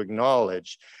time to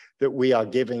acknowledge that we are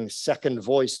giving second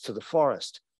voice to the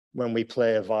forest when we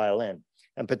play a violin.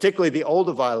 And particularly the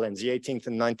older violins, the 18th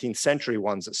and 19th century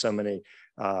ones that so many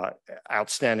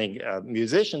outstanding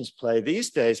musicians play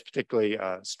these days, particularly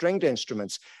stringed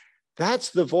instruments, that's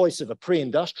the voice of a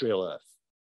pre-industrial earth,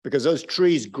 because those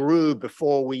trees grew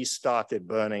before we started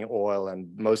burning oil and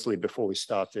mostly before we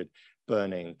started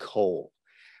burning coal.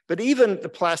 But even the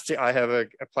plastic, I have a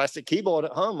plastic keyboard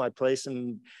at home. I play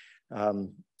some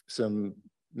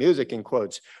music in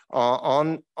quotes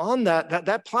on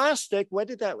that plastic. Where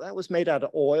did that was made out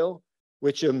of oil,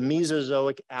 which are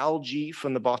Mesozoic algae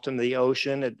from the bottom of the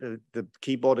ocean. The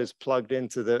keyboard is plugged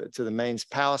into the mains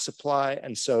power supply.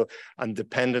 And so I'm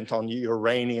dependent on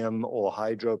uranium or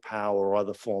hydropower or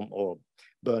other form, or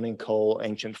burning coal,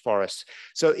 ancient forests.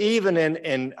 So even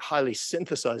in highly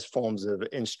synthesized forms of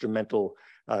instrumental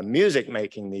music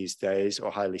making these days, or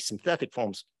highly synthetic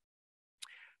forms,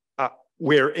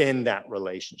 we're in that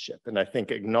relationship. And I think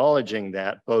acknowledging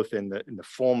that both in the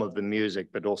form of the music,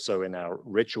 but also in our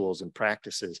rituals and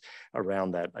practices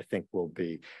around that, I think will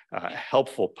be a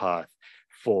helpful path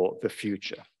for the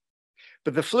future.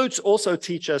 But the flutes also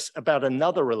teach us about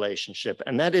another relationship,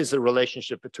 and that is the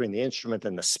relationship between the instrument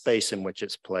and the space in which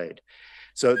it's played.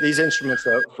 So these instruments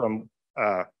are from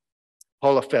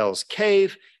Hohlefels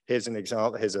cave. Here's an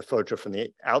example. Here's a photo from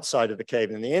the outside of the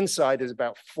cave, and the inside is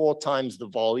about 4 times the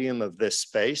volume of this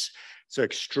space. So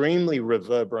extremely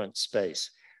reverberant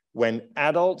space. When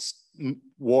adults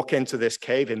walk into this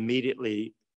cave,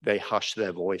 immediately they hush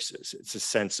their voices. It's a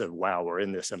sense of, wow, we're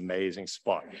in this amazing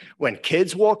spot. When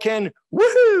kids walk in,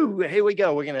 woohoo, here we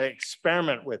go. We're going to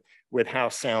experiment with how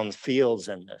sound feels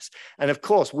in this. And of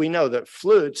course, we know that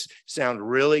flutes sound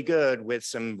really good with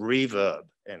some reverb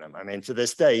in them. I mean, to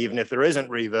this day, even if there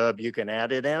isn't reverb, you can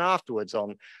add it in afterwards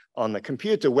on the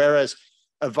computer, whereas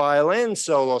a violin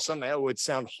solo or something that would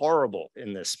sound horrible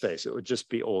in this space. It would just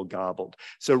be all garbled.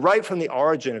 So right from the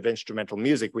origin of instrumental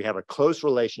music, we have a close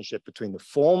relationship between the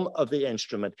form of the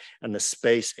instrument and the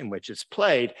space in which it's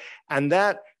played. And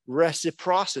that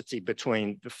reciprocity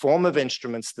between the form of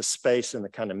instruments, the space, and the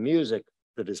kind of music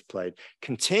that is played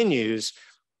continues,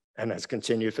 and has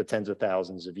continued for tens of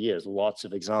thousands of years. Lots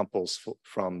of examples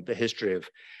from the history of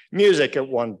music, and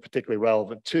one particularly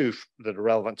relevant to, that are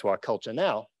relevant to our culture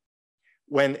now.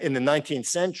 When in the 19th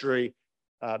century,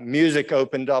 music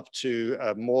opened up to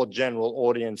a more general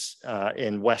audience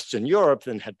in Western Europe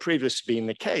than had previously been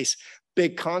the case,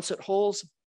 big concert halls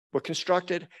were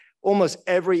constructed. Almost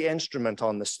every instrument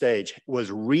on the stage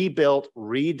was rebuilt,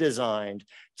 redesigned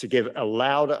to give a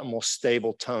louder and more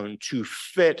stable tone to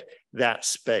fit that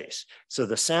space. So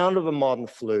the sound of a modern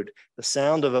flute, the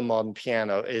sound of a modern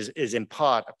piano is in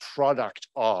part a product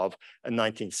of a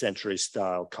 19th century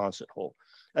style concert hall.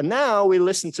 And now we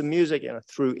listen to music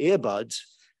through earbuds,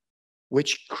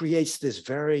 which creates this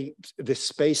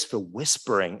space for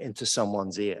whispering into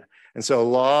someone's ear. And so a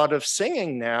lot of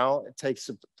singing now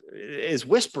is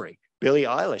whispering. Billie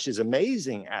Eilish is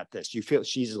amazing at this. You feel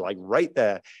she's like right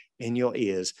there in your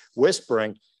ears,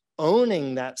 whispering,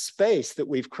 owning that space that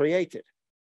we've created.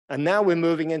 And now we're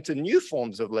moving into new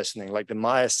forms of listening, like the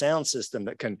Maya sound system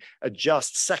that can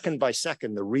adjust second by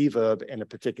second the reverb in a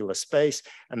particular space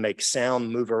and make sound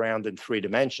move around in 3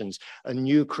 dimensions, a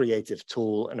new creative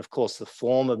tool. And of course, the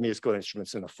form of musical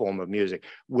instruments and the form of music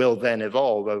will then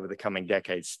evolve over the coming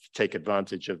decades to take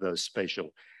advantage of those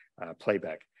spatial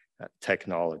playback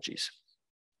technologies.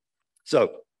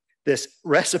 So this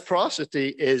reciprocity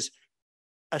is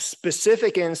a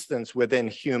specific instance within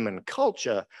human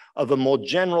culture of a more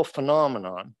general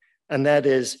phenomenon, and that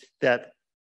is that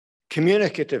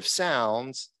communicative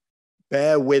sounds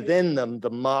bear within them the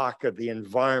mark of the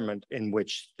environment in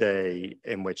which they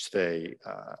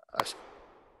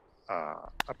are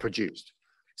produced.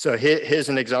 So here's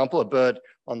an example: a bird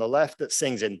on the left that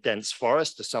sings in dense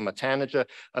forest, a summer tanager,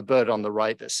 a bird on the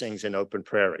right that sings in open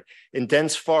prairie. In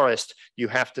dense forest, you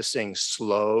have to sing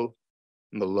slow,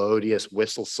 melodious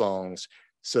whistle songs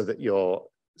so that your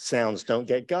sounds don't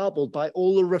get garbled by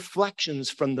all the reflections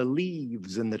from the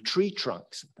leaves and the tree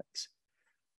trunks and things.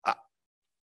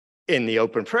 In the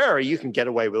open prairie, you can get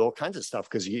away with all kinds of stuff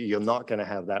because you're not going to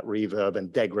have that reverb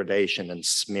and degradation and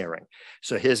smearing.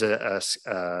 So here's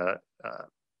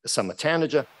some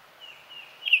tanager.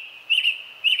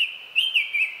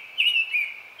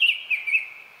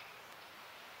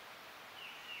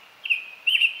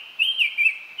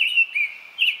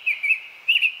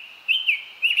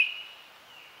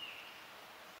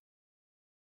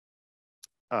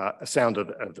 A sound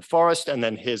of the forest, and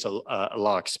then here's a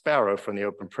lark sparrow from the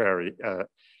open prairie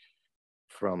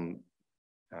from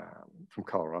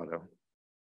Colorado.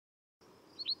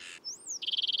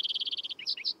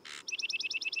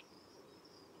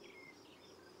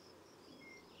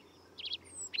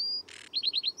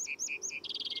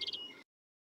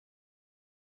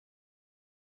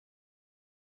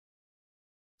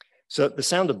 So the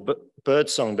sound of bird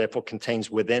song therefore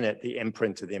contains within it the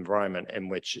imprint of the environment in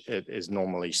which it is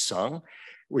normally sung.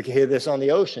 We can hear this on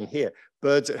the ocean here.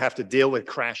 Birds that have to deal with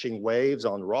crashing waves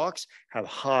on rocks have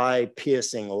high,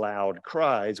 piercing, loud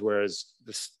cries, whereas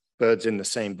the birds in the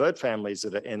same bird families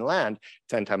that are inland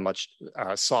tend to have much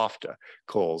softer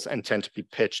calls and tend to be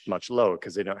pitched much lower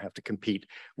because they don't have to compete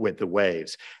with the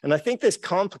waves. And I think this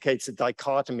complicates the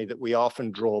dichotomy that we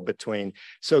often draw between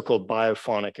so-called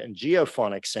biophonic and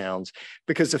geophonic sounds,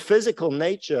 because the physical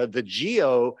nature, the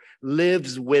geo,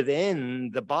 lives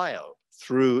within the bio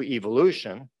through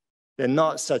evolution. They're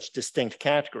not such distinct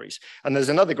categories. And there's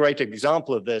another great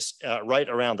example of this right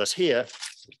around us here.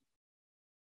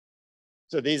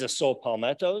 So these are saw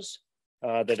palmettos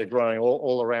that are growing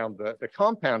all around the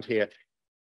compound here.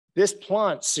 This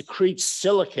plant secretes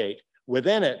silicate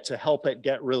within it to help it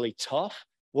get really tough.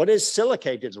 What is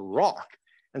silicate? It's rock.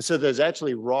 And so there's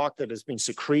actually rock that has been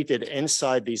secreted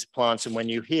inside these plants. And when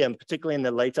you hear them, particularly in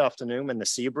the late afternoon when the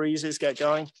sea breezes get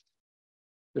going,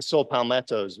 the saw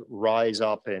palmettos rise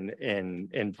up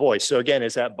in voice. So again,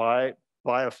 is that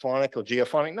biophonic or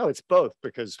geophonic? No, it's both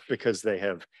because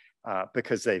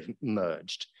they've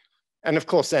merged. And of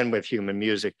course, then with human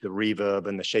music, the reverb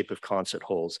and the shape of concert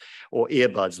halls or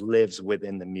earbuds lives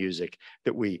within the music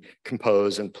that we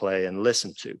compose and play and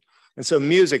listen to. And so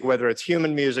music, whether it's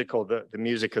human music or the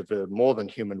music of the more than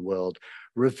human world,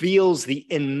 reveals the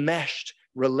enmeshed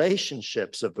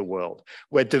relationships of the world,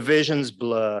 where divisions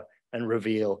blur and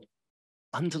reveal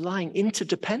underlying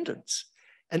interdependence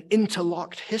and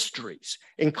interlocked histories,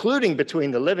 including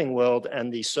between the living world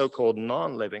and the so-called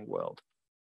non-living world.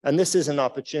 And this is an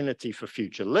opportunity for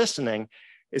future listening,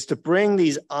 is to bring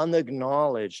these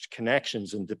unacknowledged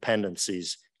connections and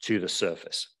dependencies to the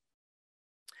surface.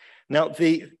 Now,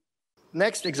 the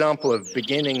next example of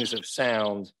beginnings of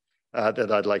sound that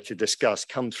I'd like to discuss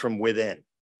comes from within.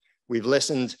 We've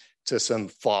listened to some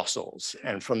fossils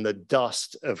and from the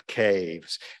dust of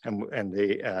caves and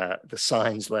the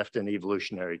signs left in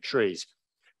evolutionary trees.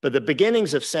 But the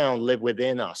beginnings of sound live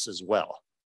within us as well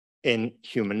in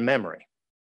human memory.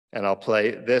 And I'll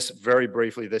play this very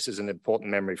briefly. This is an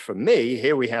important memory for me.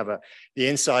 Here we have the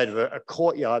inside of a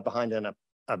courtyard behind an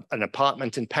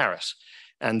apartment in Paris.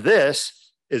 And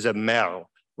this is a merle,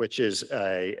 which is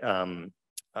a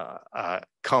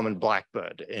common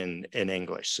blackbird in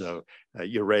English, so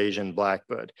Eurasian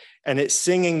blackbird. And it's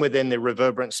singing within the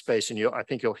reverberant space, and I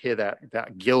think you'll hear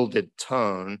that gilded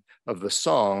tone of the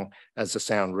song as the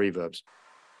sound reverbs.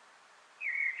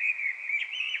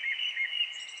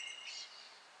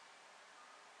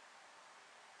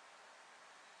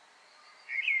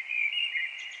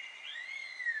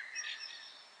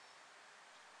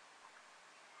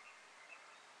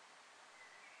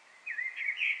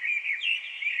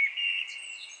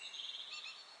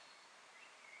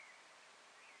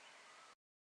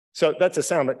 So that's a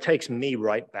sound that takes me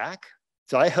right back.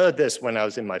 So I heard this when I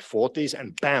was in my 40s,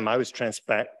 and bam, I was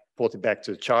transported back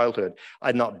to childhood.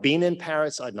 I'd not been in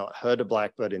Paris, I'd not heard a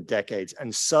blackbird in decades,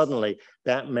 and suddenly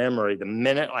that memory, the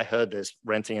minute I heard this,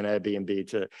 renting an Airbnb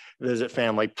to visit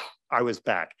family, I was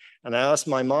back. And I asked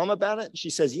my mom about it. She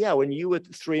says, yeah, when you were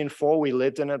 3 and 4, we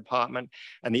lived in an apartment,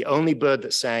 and the only bird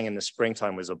that sang in the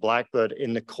springtime was a blackbird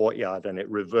in the courtyard, and it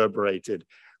reverberated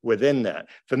within that.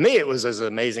 For me, it was an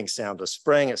amazing sound of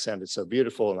spring. It sounded so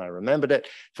beautiful, and I remembered it.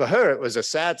 For her, it was a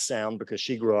sad sound because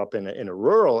she grew up in a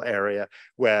rural area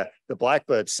where the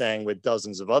blackbird sang with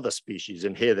dozens of other species,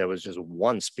 and here there was just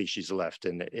one species left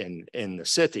in the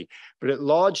city. But it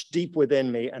lodged deep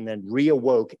within me and then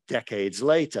reawoke decades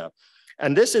later.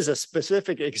 And this is a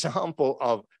specific example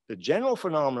of the general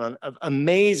phenomenon of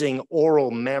amazing oral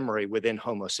memory within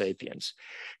Homo sapiens,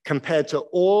 compared to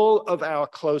all of our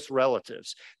close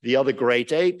relatives, the other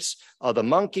great apes, other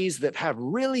monkeys that have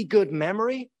really good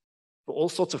memory for all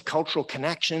sorts of cultural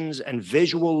connections and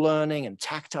visual learning and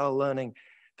tactile learning.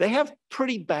 They have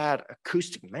pretty bad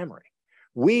acoustic memory.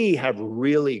 We have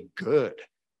really good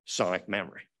sonic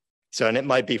memory. So, and it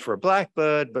might be for a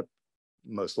blackbird, but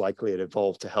most likely it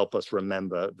evolved to help us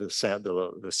remember the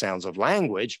sounds of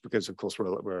language, because of course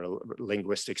we're a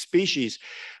linguistic species.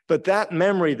 But that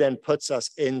memory then puts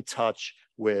us in touch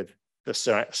with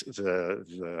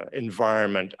the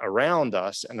environment around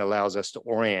us and allows us to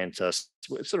orient us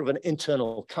with sort of an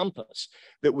internal compass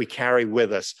that we carry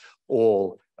with us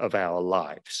all of our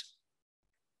lives.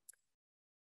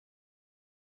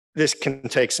 This can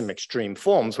take some extreme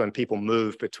forms when people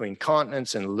move between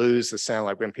continents and lose the sound.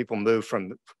 Like when people move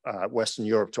from Western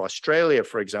Europe to Australia,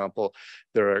 for example,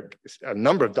 there are a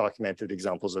number of documented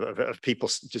examples of people,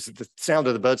 just the sound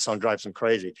of the birdsong drives them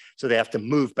crazy. So they have to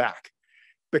move back,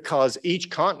 because each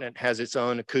continent has its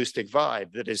own acoustic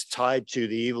vibe that is tied to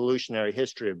the evolutionary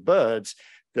history of birds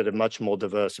that are much more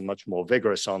diverse and much more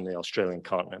vigorous on the Australian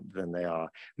continent than they are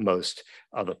most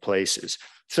other places.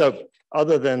 So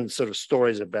other than sort of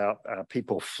stories about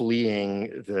people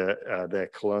fleeing their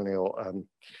colonial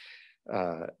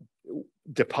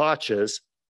departures,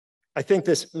 I think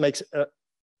this makes a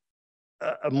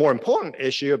more important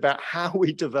issue about how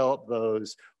we develop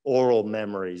those oral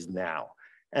memories now.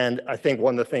 And I think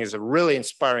one of the things that are really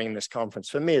inspiring in this conference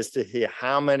for me is to hear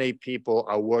how many people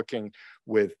are working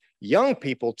with young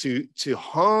people to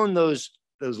hone those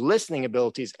listening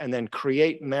abilities and then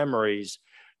create memories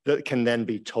that can then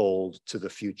be told to the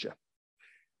future.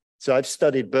 So I've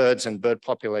studied birds and bird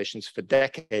populations for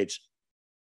decades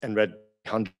and read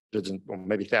hundreds and or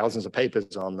maybe thousands of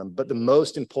papers on them. But the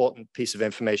most important piece of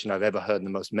information I've ever heard and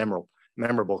the most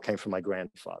memorable came from my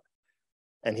grandfather.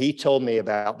 And he told me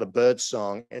about the bird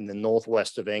song in the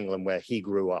northwest of England where he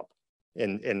grew up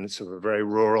in sort of a very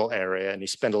rural area, and he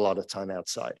spent a lot of time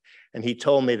outside. And he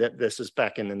told me that this was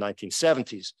back in the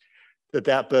 1970s,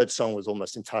 that bird song was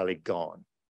almost entirely gone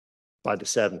by the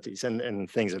 70s,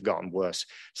 and things have gotten worse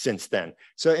since then.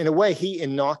 So in a way, he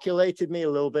inoculated me a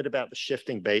little bit about the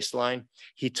shifting baseline.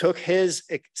 He took his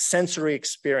sensory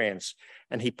experience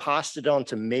and he passed it on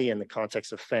to me in the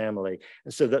context of family.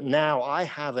 And so that now I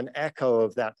have an echo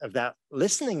of that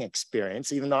listening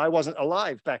experience, even though I wasn't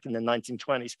alive back in the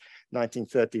 1920s,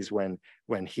 1930s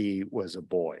when he was a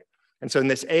boy. And so in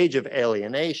this age of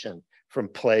alienation from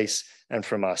place and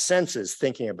from our senses,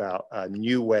 thinking about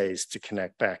new ways to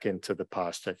connect back into the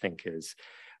past, I think is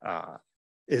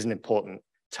an important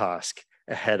task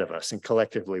ahead of us. And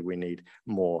collectively, we need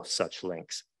more such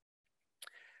links.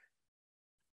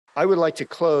 I would like to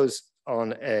close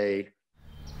on a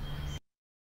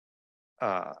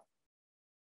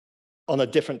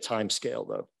different time scale,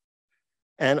 though,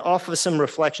 and offer some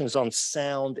reflections on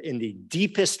sound in the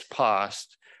deepest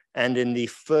past and in the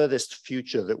furthest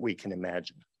future that we can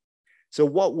imagine. So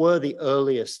what were the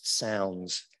earliest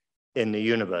sounds in the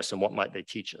universe, and what might they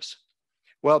teach us?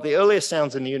 Well, the earliest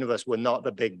sounds in the universe were not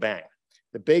the Big Bang.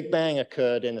 The Big Bang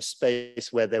occurred in a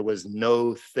space where there was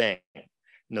no thing,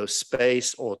 no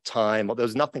space or time, or there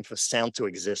was nothing for sound to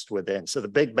exist within. So the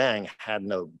Big Bang had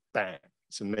no bang.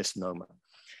 It's a misnomer.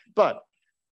 But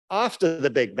after the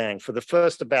Big Bang, for the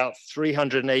first about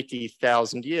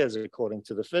 380,000 years, according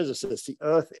to the physicists, the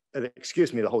Earth,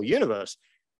 the whole universe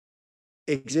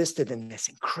existed in this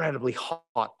incredibly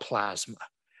hot plasma,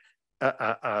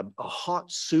 a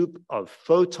hot soup of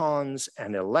photons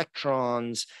and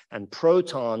electrons and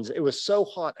protons. It was so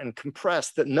hot and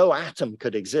compressed that no atom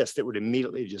could exist. It would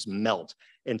immediately just melt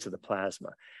into the plasma.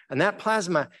 And that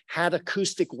plasma had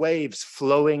acoustic waves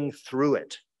flowing through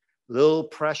it, little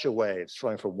pressure waves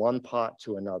flowing from one part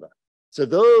to another. So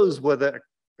those were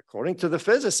according to the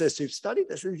physicists who've studied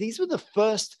this, these were the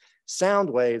first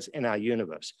sound waves in our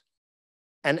universe.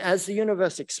 And as the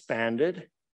universe expanded,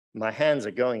 my hands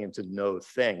are going into no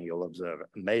thing, you'll observe,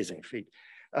 amazing feat.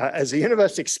 As the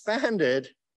universe expanded,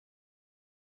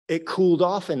 it cooled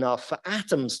off enough for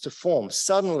atoms to form.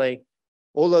 Suddenly,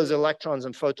 all those electrons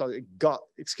and photons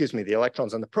the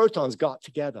electrons and the protons got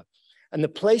together. And the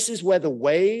places where the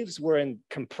waves were in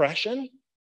compression,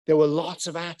 there were lots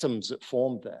of atoms that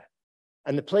formed there.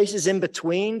 And the places in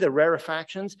between, the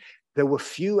rarefactions, there were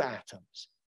few atoms.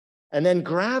 And then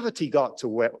gravity got to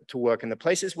work, and the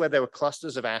places where there were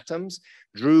clusters of atoms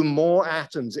drew more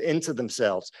atoms into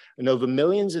themselves. And over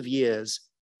millions of years,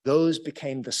 those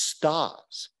became the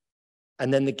stars,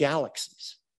 and then the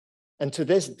galaxies. And to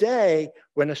this day,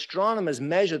 when astronomers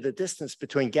measure the distance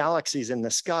between galaxies in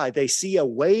the sky, they see a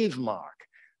wave mark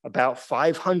about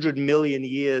 500 million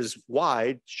years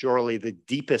wide, surely the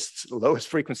deepest, lowest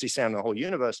frequency sound in the whole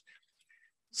universe.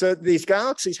 So these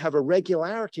galaxies have a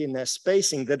regularity in their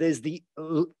spacing that is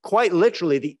quite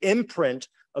literally the imprint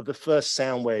of the first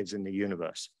sound waves in the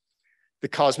universe. The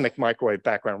cosmic microwave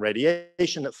background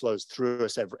radiation that flows through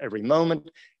us every moment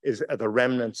is the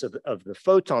remnants of the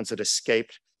photons that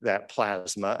escaped that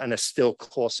plasma and are still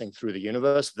coursing through the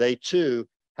universe. They too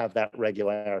have that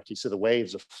regularity. So the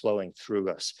waves are flowing through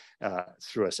us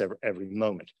every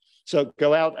moment. So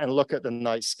go out and look at the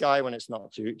night sky when it's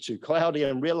not too cloudy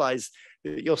and realize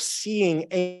that you're seeing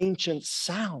ancient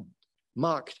sound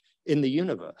marked in the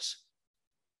universe.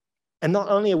 And not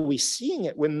only are we seeing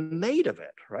it, we're made of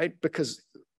it, right? Because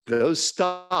those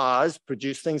stars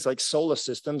produce things like solar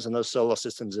systems, and those solar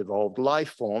systems evolved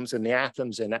life forms, and the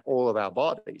atoms in all of our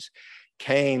bodies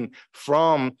came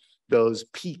from those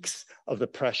peaks of the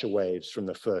pressure waves from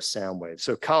the first sound waves.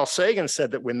 So Carl Sagan said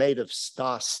that we're made of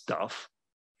star stuff,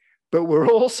 but we're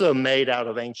also made out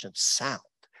of ancient sound,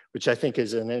 which I think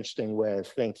is an interesting way of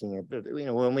thinking. You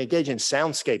know, when we engage in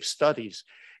soundscape studies,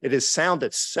 it is sound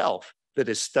itself that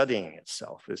is studying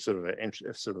itself. It's sort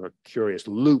of a curious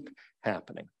loop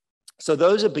happening. So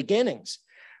those are beginnings.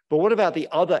 But what about the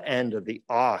other end of the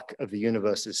arc of the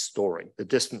universe's story, the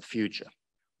distant future?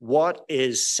 What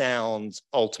is sound's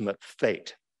ultimate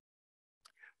fate?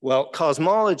 Well,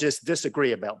 cosmologists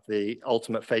disagree about the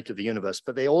ultimate fate of the universe,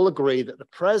 but they all agree that the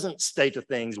present state of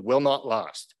things will not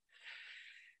last.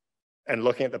 And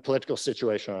looking at the political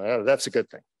situation, oh, that's a good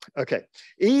thing. Okay,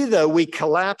 either we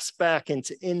collapse back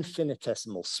into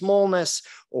infinitesimal smallness,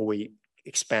 or we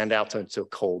expand out into a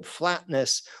cold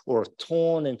flatness, or are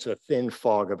torn into a thin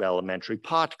fog of elementary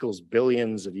particles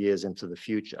billions of years into the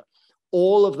future.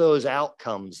 All of those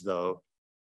outcomes, though,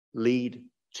 lead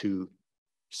to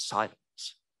silence.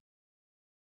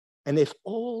 And if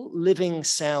all living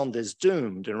sound is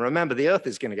doomed, and remember, the Earth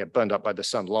is going to get burned up by the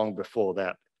sun long before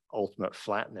that ultimate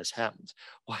flatness happens,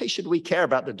 why should we care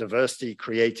about the diversity,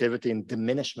 creativity, and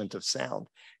diminishment of sound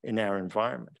in our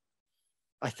environment?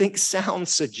 I think sound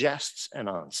suggests an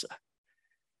answer,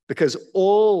 because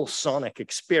all sonic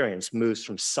experience moves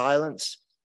from silence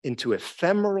into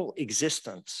ephemeral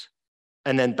existence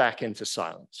and then back into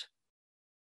silence.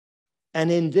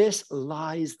 And in this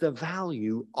lies the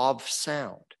value of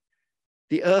sound.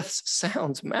 The Earth's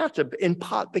sounds matter in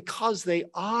part because they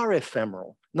are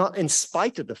ephemeral, not in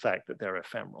spite of the fact that they're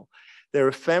ephemeral. They're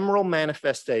ephemeral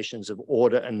manifestations of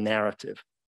order and narrative.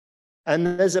 And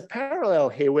there's a parallel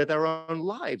here with our own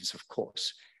lives, of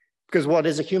course, because what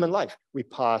is a human life? We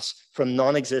pass from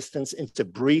non-existence into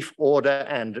brief order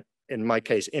and, in my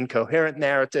case, incoherent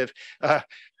narrative,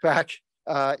 back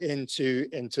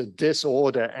into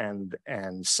disorder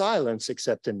and silence,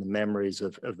 except in the memories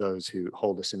of those who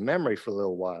hold us in memory for a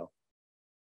little while.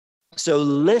 So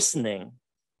listening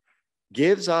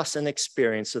gives us an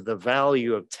experience of the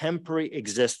value of temporary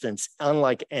existence,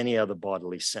 unlike any other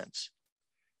bodily sense.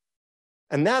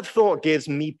 And that thought gives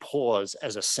me pause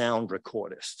as a sound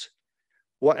recordist.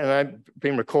 And I've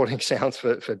been recording sounds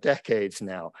for decades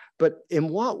now, but in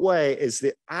what way is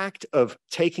the act of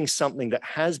taking something that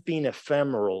has been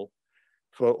ephemeral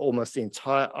for almost the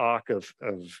entire arc of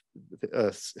the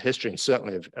Earth's history, and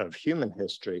certainly of human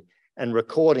history, and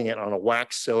recording it on a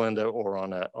wax cylinder or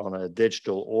on a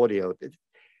digital audio,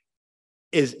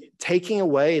 is taking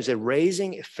away, is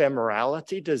erasing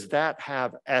ephemerality? Does that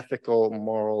have ethical,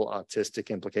 moral,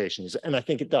 artistic implications? And I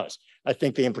think it does. I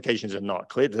think the implications are not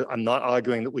clear. I'm not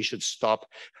arguing that we should stop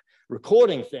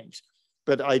recording things,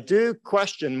 but I do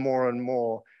question more and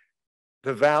more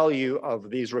the value of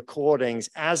these recordings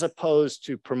as opposed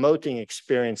to promoting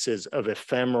experiences of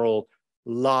ephemeral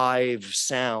live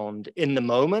sound in the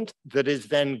moment that is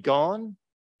then gone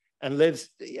and lives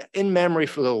in memory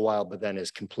for a little while, but then is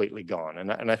completely gone.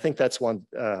 And I think that's one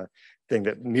thing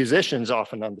that musicians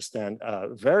often understand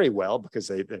very well, because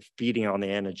they're feeding on the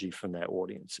energy from their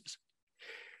audiences.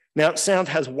 Now, sound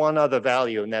has one other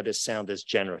value, and that is sound is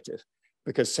generative,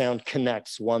 because sound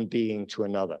connects one being to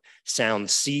another. Sound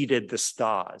seeded the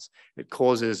stars. It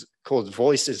caused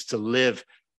voices to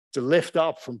lift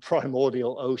up from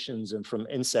primordial oceans and from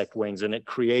insect wings, and it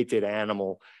created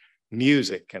animal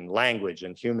music and language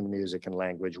and human music and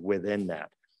language within that.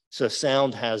 So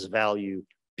sound has value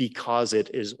because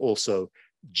it is also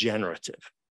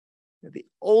generative. The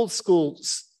old school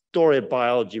story of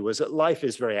biology was that life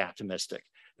is very atomistic.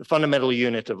 The fundamental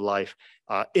unit of life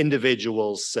are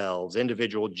individual cells,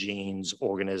 individual genes,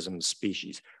 organisms,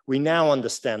 species. We now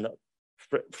understand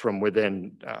that from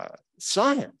within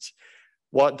science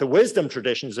What the wisdom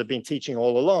traditions have been teaching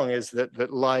all along is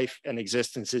that life and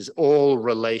existence is all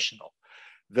relational,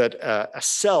 that a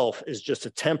self is just a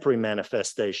temporary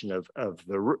manifestation of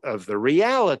the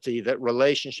reality that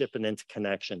relationship and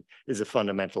interconnection is a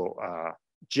fundamental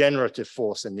generative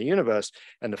force in the universe,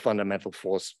 and the fundamental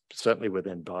force certainly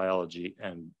within biology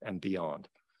and beyond.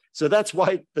 So that's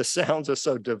why the sounds are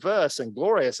so diverse and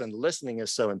glorious, and listening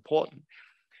is so important.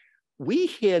 We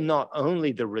hear not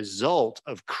only the result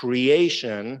of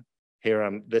creation,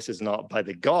 here this is not by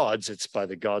the gods, it's by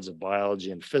the gods of biology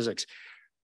and physics,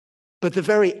 but the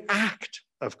very act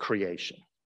of creation.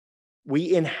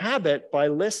 We inhabit, by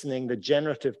listening, the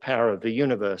generative power of the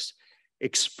universe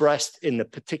expressed in the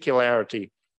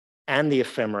particularity and the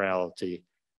ephemerality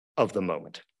of the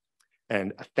moment.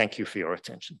 And thank you for your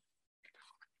attention.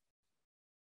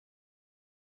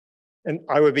 And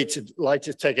I would like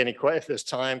to take any questions, if there's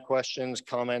time, questions,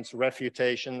 comments,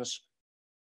 refutations.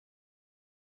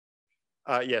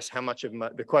 Yes,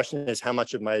 the question is how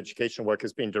much of my educational work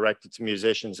has been directed to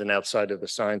musicians and outside of the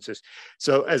sciences?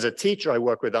 So as a teacher, I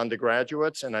work with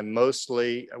undergraduates, and I'm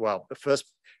mostly, well, the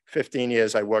first 15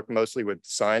 years I worked mostly with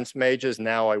science majors.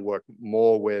 Now I work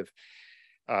more with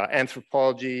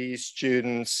anthropology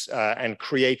students and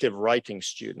creative writing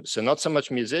students. So not so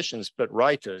much musicians, but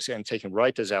writers, and taking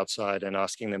writers outside and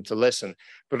asking them to listen,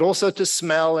 but also to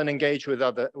smell and engage with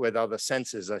other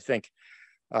senses. I think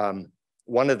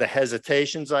one of the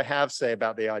hesitations I have, say,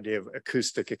 about the idea of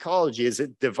acoustic ecology is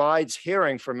it divides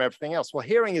hearing from everything else. Well,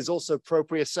 hearing is also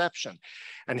proprioception,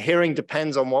 and hearing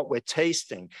depends on what we're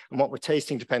tasting, and what we're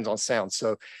tasting depends on sound.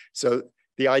 So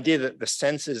the idea that the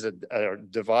senses are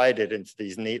divided into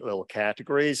these neat little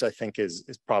categories, I think is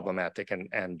problematic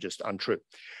and just untrue.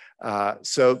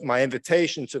 So my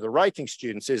invitation to the writing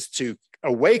students is to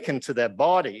awaken to their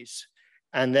bodies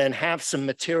and then have some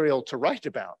material to write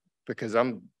about, because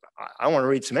I want to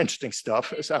read some interesting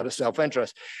stuff out of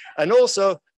self-interest. And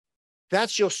also,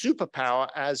 that's your superpower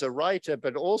as a writer,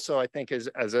 but also I think as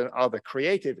an other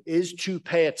creative, is to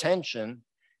pay attention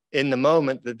in the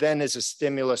moment that then is a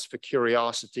stimulus for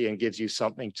curiosity and gives you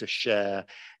something to share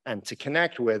and to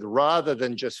connect with, rather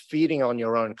than just feeding on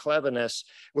your own cleverness,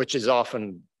 which is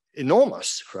often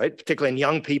enormous, right? Particularly in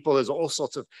young people, there's all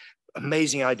sorts of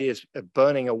amazing ideas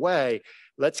burning away.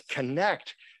 Let's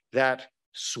connect that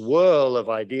swirl of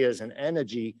ideas and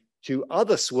energy to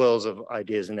other swirls of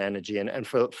ideas and energy. And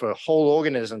for whole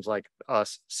organisms like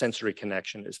us, sensory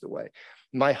connection is the way.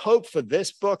 My hope for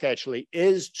this book actually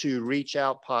is to reach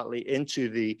out partly into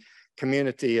the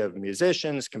community of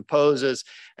musicians, composers,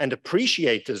 and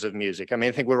appreciators of music. I mean,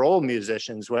 I think we're all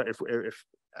musicians. If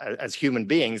as human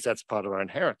beings, that's part of our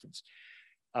inheritance.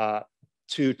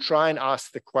 To try and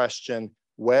ask the question,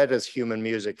 where does human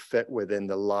music fit within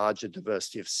the larger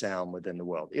diversity of sound within the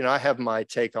world? You know, I have my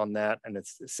take on that, and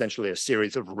it's essentially a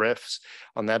series of riffs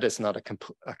on that. It's not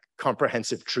a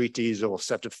comprehensive treatise or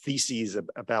set of theses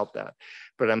about that.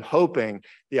 But I'm hoping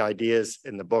the ideas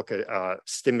in the book are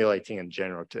stimulating and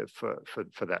generative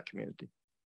for that community.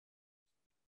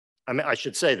 I mean, I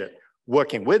should say that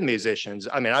working with musicians,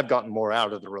 I mean, I've gotten more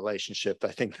out of the relationship,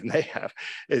 I think, than they have,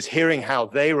 is hearing how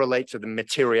they relate to the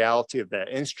materiality of their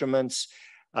instruments,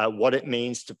 what it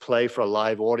means to play for a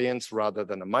live audience rather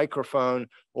than a microphone.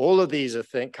 All of these are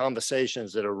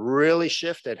conversations that have really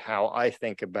shifted how I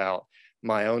think about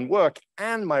my own work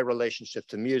and my relationship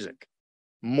to music.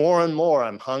 More and more,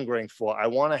 I'm hungering for, I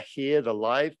want to hear the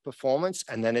live performance,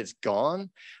 and then it's gone,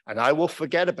 and I will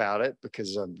forget about it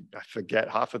because I forget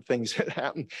half of things that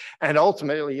happen. And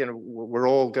ultimately, you know, we're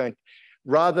all going,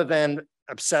 rather than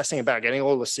obsessing about getting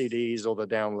all the CDs or the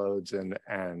downloads,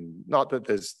 and not that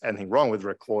there's anything wrong with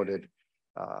recorded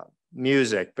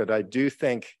music, but I do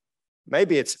think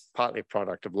maybe it's partly a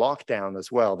product of lockdown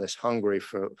as well, this hunger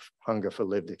for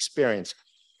lived experience.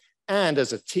 And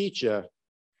as a teacher,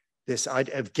 this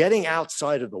idea of getting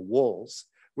outside of the walls,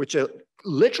 which are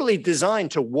literally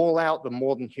designed to wall out the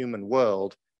modern human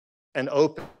world, and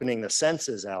opening the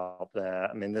senses out there.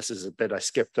 I mean, this is a bit I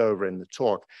skipped over in the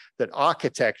talk, that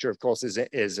architecture, of course, is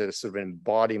a sort of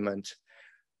embodiment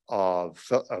of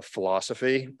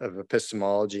philosophy, of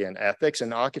epistemology and ethics.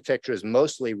 And architecture is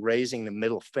mostly raising the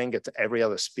middle finger to every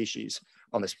other species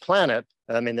on this planet.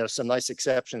 I mean, there's some nice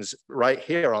exceptions right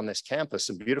here on this campus,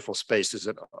 some beautiful spaces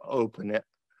that open it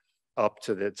up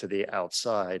to the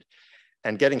outside,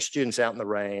 and getting students out in the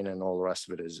rain and all the rest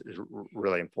of it is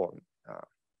really important.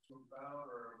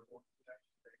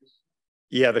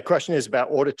 Yeah, the question is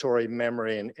about auditory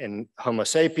memory in Homo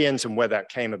sapiens and where that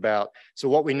came about. So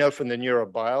what we know from the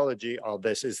neurobiology of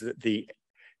this is that the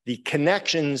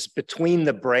connections between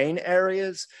the brain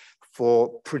areas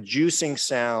for producing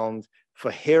sound, for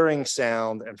hearing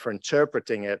sound and for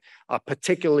interpreting it are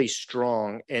particularly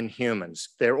strong in humans.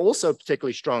 They're also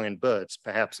particularly strong in birds,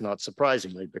 perhaps not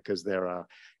surprisingly, because there are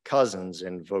cousins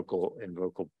in vocal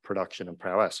production and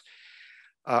prowess.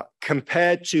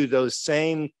 Compared to those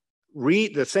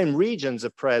the same regions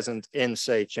are present in,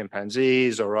 say,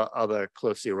 chimpanzees or other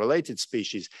closely related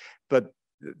species, but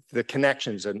the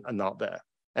connections are not there.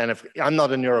 And if I'm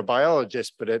not a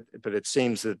neurobiologist, but it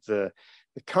seems that the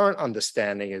current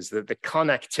understanding is that the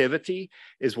connectivity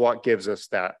is what gives us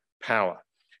that power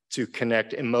to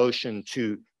connect emotion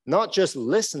to not just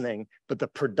listening, but the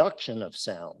production of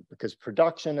sound, because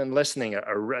production and listening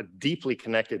are deeply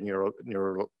connected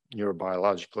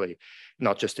neurobiologically,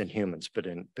 not just in humans, but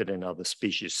in other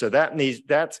species. So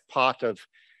that's part of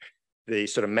the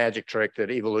sort of magic trick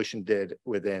that evolution did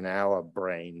within our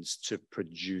brains to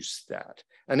produce that.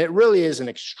 And it really is an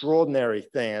extraordinary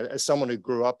thing. As someone who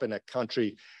grew up in a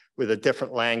country with a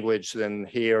different language than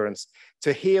here, and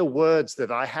to hear words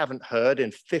that I haven't heard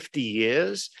in 50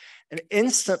 years and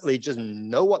instantly just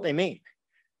know what they mean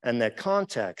and their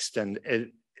context. And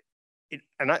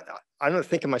I don't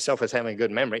think of myself as having a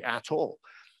good memory at all.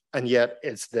 And yet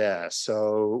it's there.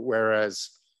 So whereas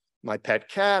my pet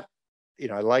cat, you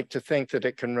know, I like to think that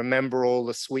it can remember all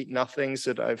the sweet nothings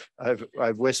that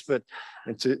I've whispered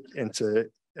into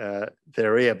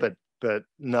their ear, but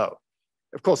no.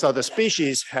 Of course, other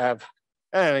species have,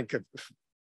 and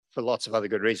for lots of other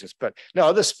good reasons, but no,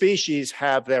 other species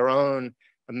have their own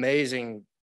amazing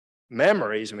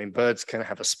memories. I mean, birds can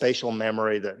have a spatial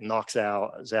memory that knocks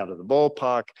us out of the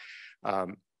ballpark.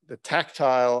 The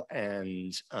tactile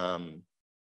and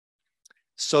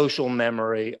social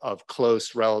memory of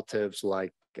close relatives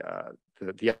like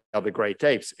the other great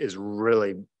apes is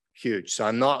really huge. So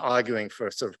I'm not arguing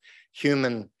for sort of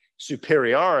human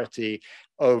superiority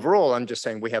overall. I'm just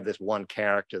saying we have this one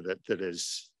character that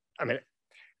is, I mean,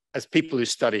 as people who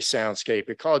study soundscape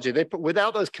ecology,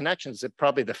 without those connections,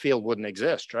 probably the field wouldn't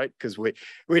exist, right? Because we'd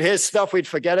hear stuff, we'd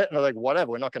forget it, and they're like, whatever,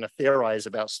 we're not going to theorize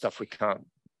about stuff we can't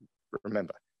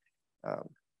remember.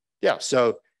 Yeah,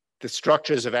 so the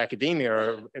structures of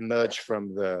academia emerge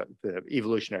from the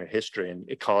evolutionary history and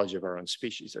ecology of our own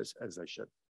species, as they should.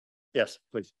 Yes,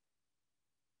 please.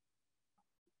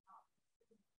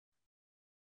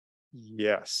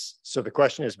 Yes. So the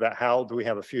question is about how do we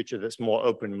have a future that's more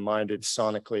open-minded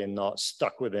sonically and not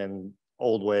stuck within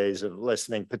old ways of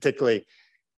listening, particularly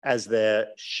as they're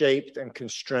shaped and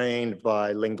constrained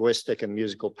by linguistic and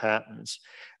musical patterns.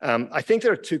 I think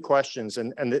there are two questions,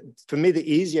 and for me,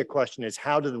 the easier question is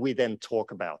how do we then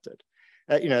talk about it?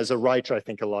 You know, as a writer, I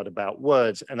think a lot about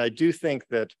words, and I do think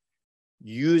that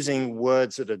using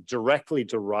words that are directly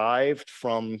derived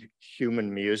from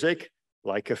human music,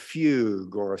 like a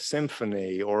fugue or a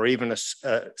symphony or even a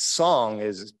song,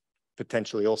 is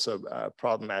potentially also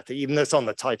problematic, even though it's on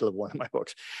the title of one of my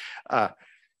books.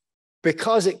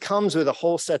 Because it comes with a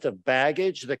whole set of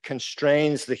baggage that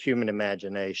constrains the human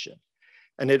imagination.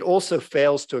 And it also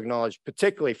fails to acknowledge,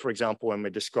 particularly, for example, when we're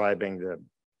describing the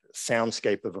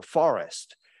soundscape of a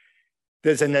forest,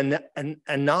 there's an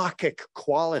anarchic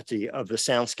quality of the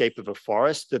soundscape of a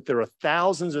forest, that there are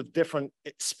thousands of different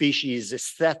species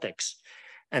aesthetics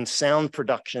and sound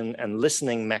production and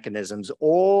listening mechanisms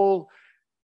all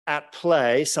at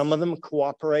play, some of them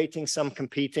cooperating, some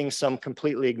competing, some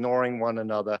completely ignoring one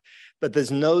another, but there's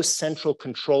no central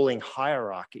controlling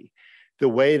hierarchy the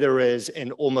way there is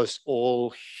in almost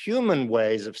all human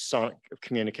ways of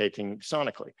communicating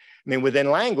sonically. I mean,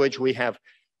 within language, we have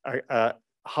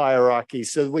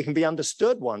hierarchies so that we can be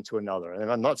understood one to another.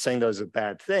 And I'm not saying those are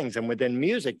bad things. And within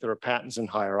music, there are patterns and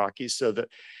hierarchies so that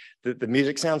the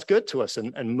music sounds good to us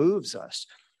and moves us.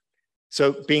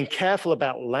 So being careful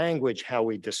about language, how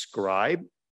we describe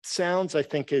sounds, I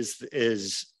think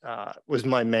was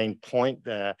my main point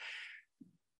there.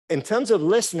 In terms of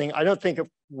listening, I don't think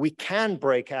we can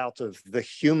break out of the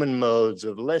human modes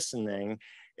of listening,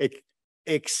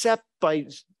 except by,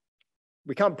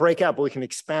 we can't break out, but we can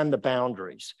expand the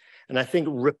boundaries. And I think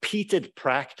repeated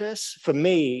practice, for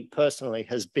me personally,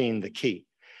 has been the key.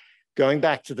 Going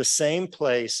back to the same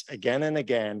place again and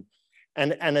again,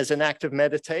 and as an act of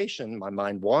meditation, my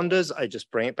mind wanders, I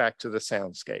just bring it back to the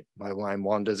soundscape. My mind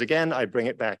wanders again, I bring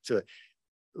it back to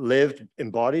lived,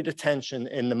 embodied attention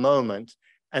in the moment.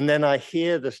 And then I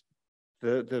hear the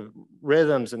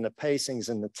rhythms and the pacings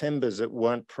and the timbres that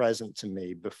weren't present to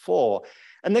me before.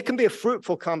 And there can be a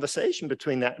fruitful conversation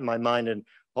between that in my mind and,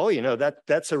 oh, you know,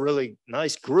 that's a really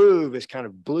nice groove, it's kind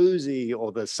of bluesy,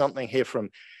 or there's something here from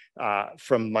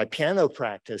my piano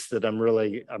practice that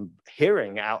I'm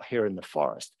hearing out here in the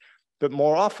forest. But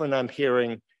more often I'm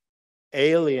hearing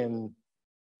alien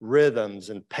rhythms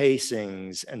and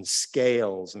pacings and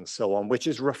scales and so on, which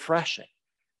is refreshing.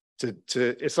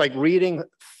 It's like reading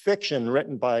fiction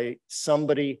written by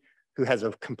somebody who has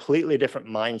a completely different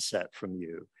mindset from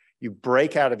you. You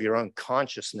break out of your own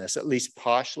consciousness, at least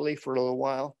partially for a little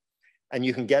while. And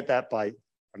you can get that by,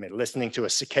 listening to a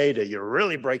cicada, you're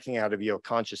really breaking out of your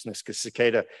consciousness because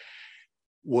cicada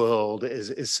world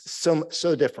is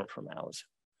so different from ours.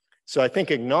 So I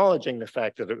think acknowledging the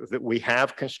fact that we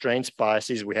have constraints,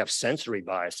 biases, we have sensory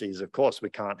biases. Of course, we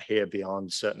can't hear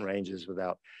beyond certain ranges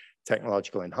without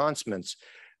technological enhancements,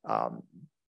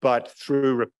 but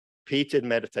through repeated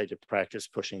meditative practice,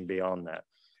 pushing beyond that.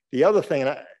 The other thing,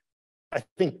 and I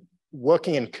think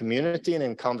working in community and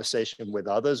in conversation with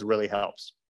others really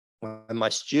helps. When my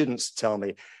students tell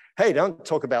me, hey, don't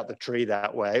talk about the tree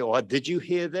that way, or did you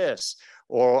hear this?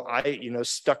 Or I,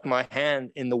 stuck my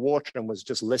hand in the water and was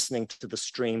just listening to the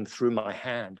stream through my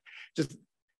hand. Just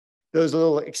those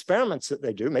little experiments that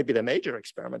they do, maybe they're major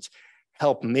experiments,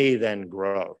 help me then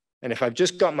grow. And if I've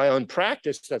just got my own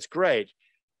practice, that's great.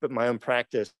 But my own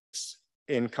practice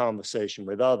in conversation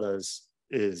with others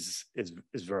is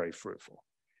very fruitful.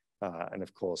 And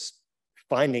of course,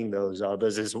 finding those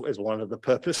others is one of the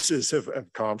purposes of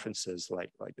conferences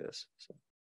like this. So.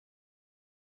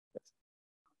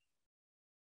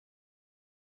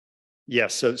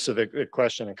 Yes, so the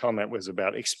question and comment was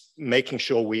about making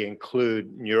sure we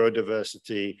include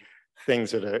neurodiversity,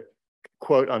 things that are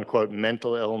quote unquote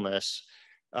mental illness,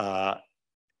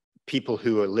 people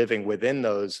who are living within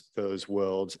those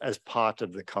worlds as part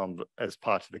of the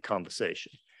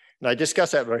conversation. And I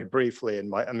discussed that very briefly in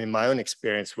my own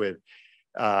experience with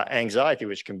anxiety,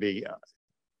 which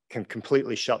can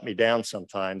completely shut me down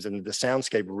sometimes, and the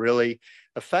soundscape really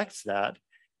affects that.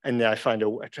 And then I find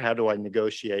how do I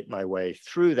negotiate my way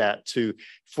through that to,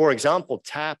 for example,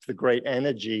 tap the great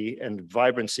energy and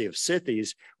vibrancy of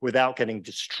cities without getting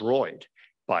destroyed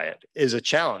by it is a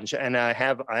challenge. And I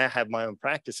have my own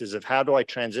practices of how do I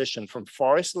transition from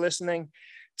forest listening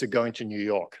to going to New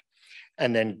York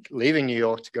and then leaving New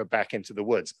York to go back into the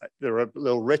woods. There are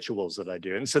little rituals that I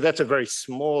do. And so that's a very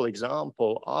small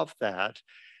example of that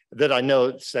I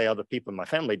know, say, other people in my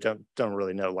family don't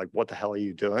really know, like, what the hell are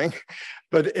you doing?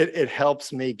 But it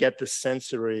helps me get the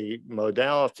sensory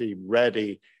modality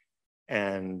ready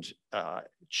and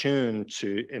tuned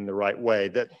to in the right way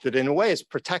that in a way is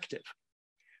protective,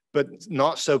 but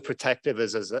not so protective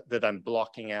as that I'm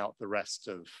blocking out the rest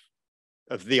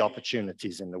of the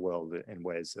opportunities in the world in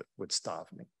ways that would starve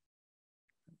me.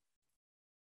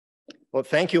 Well,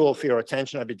 thank you all for your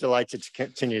attention. I'd be delighted to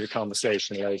continue the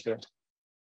conversation later.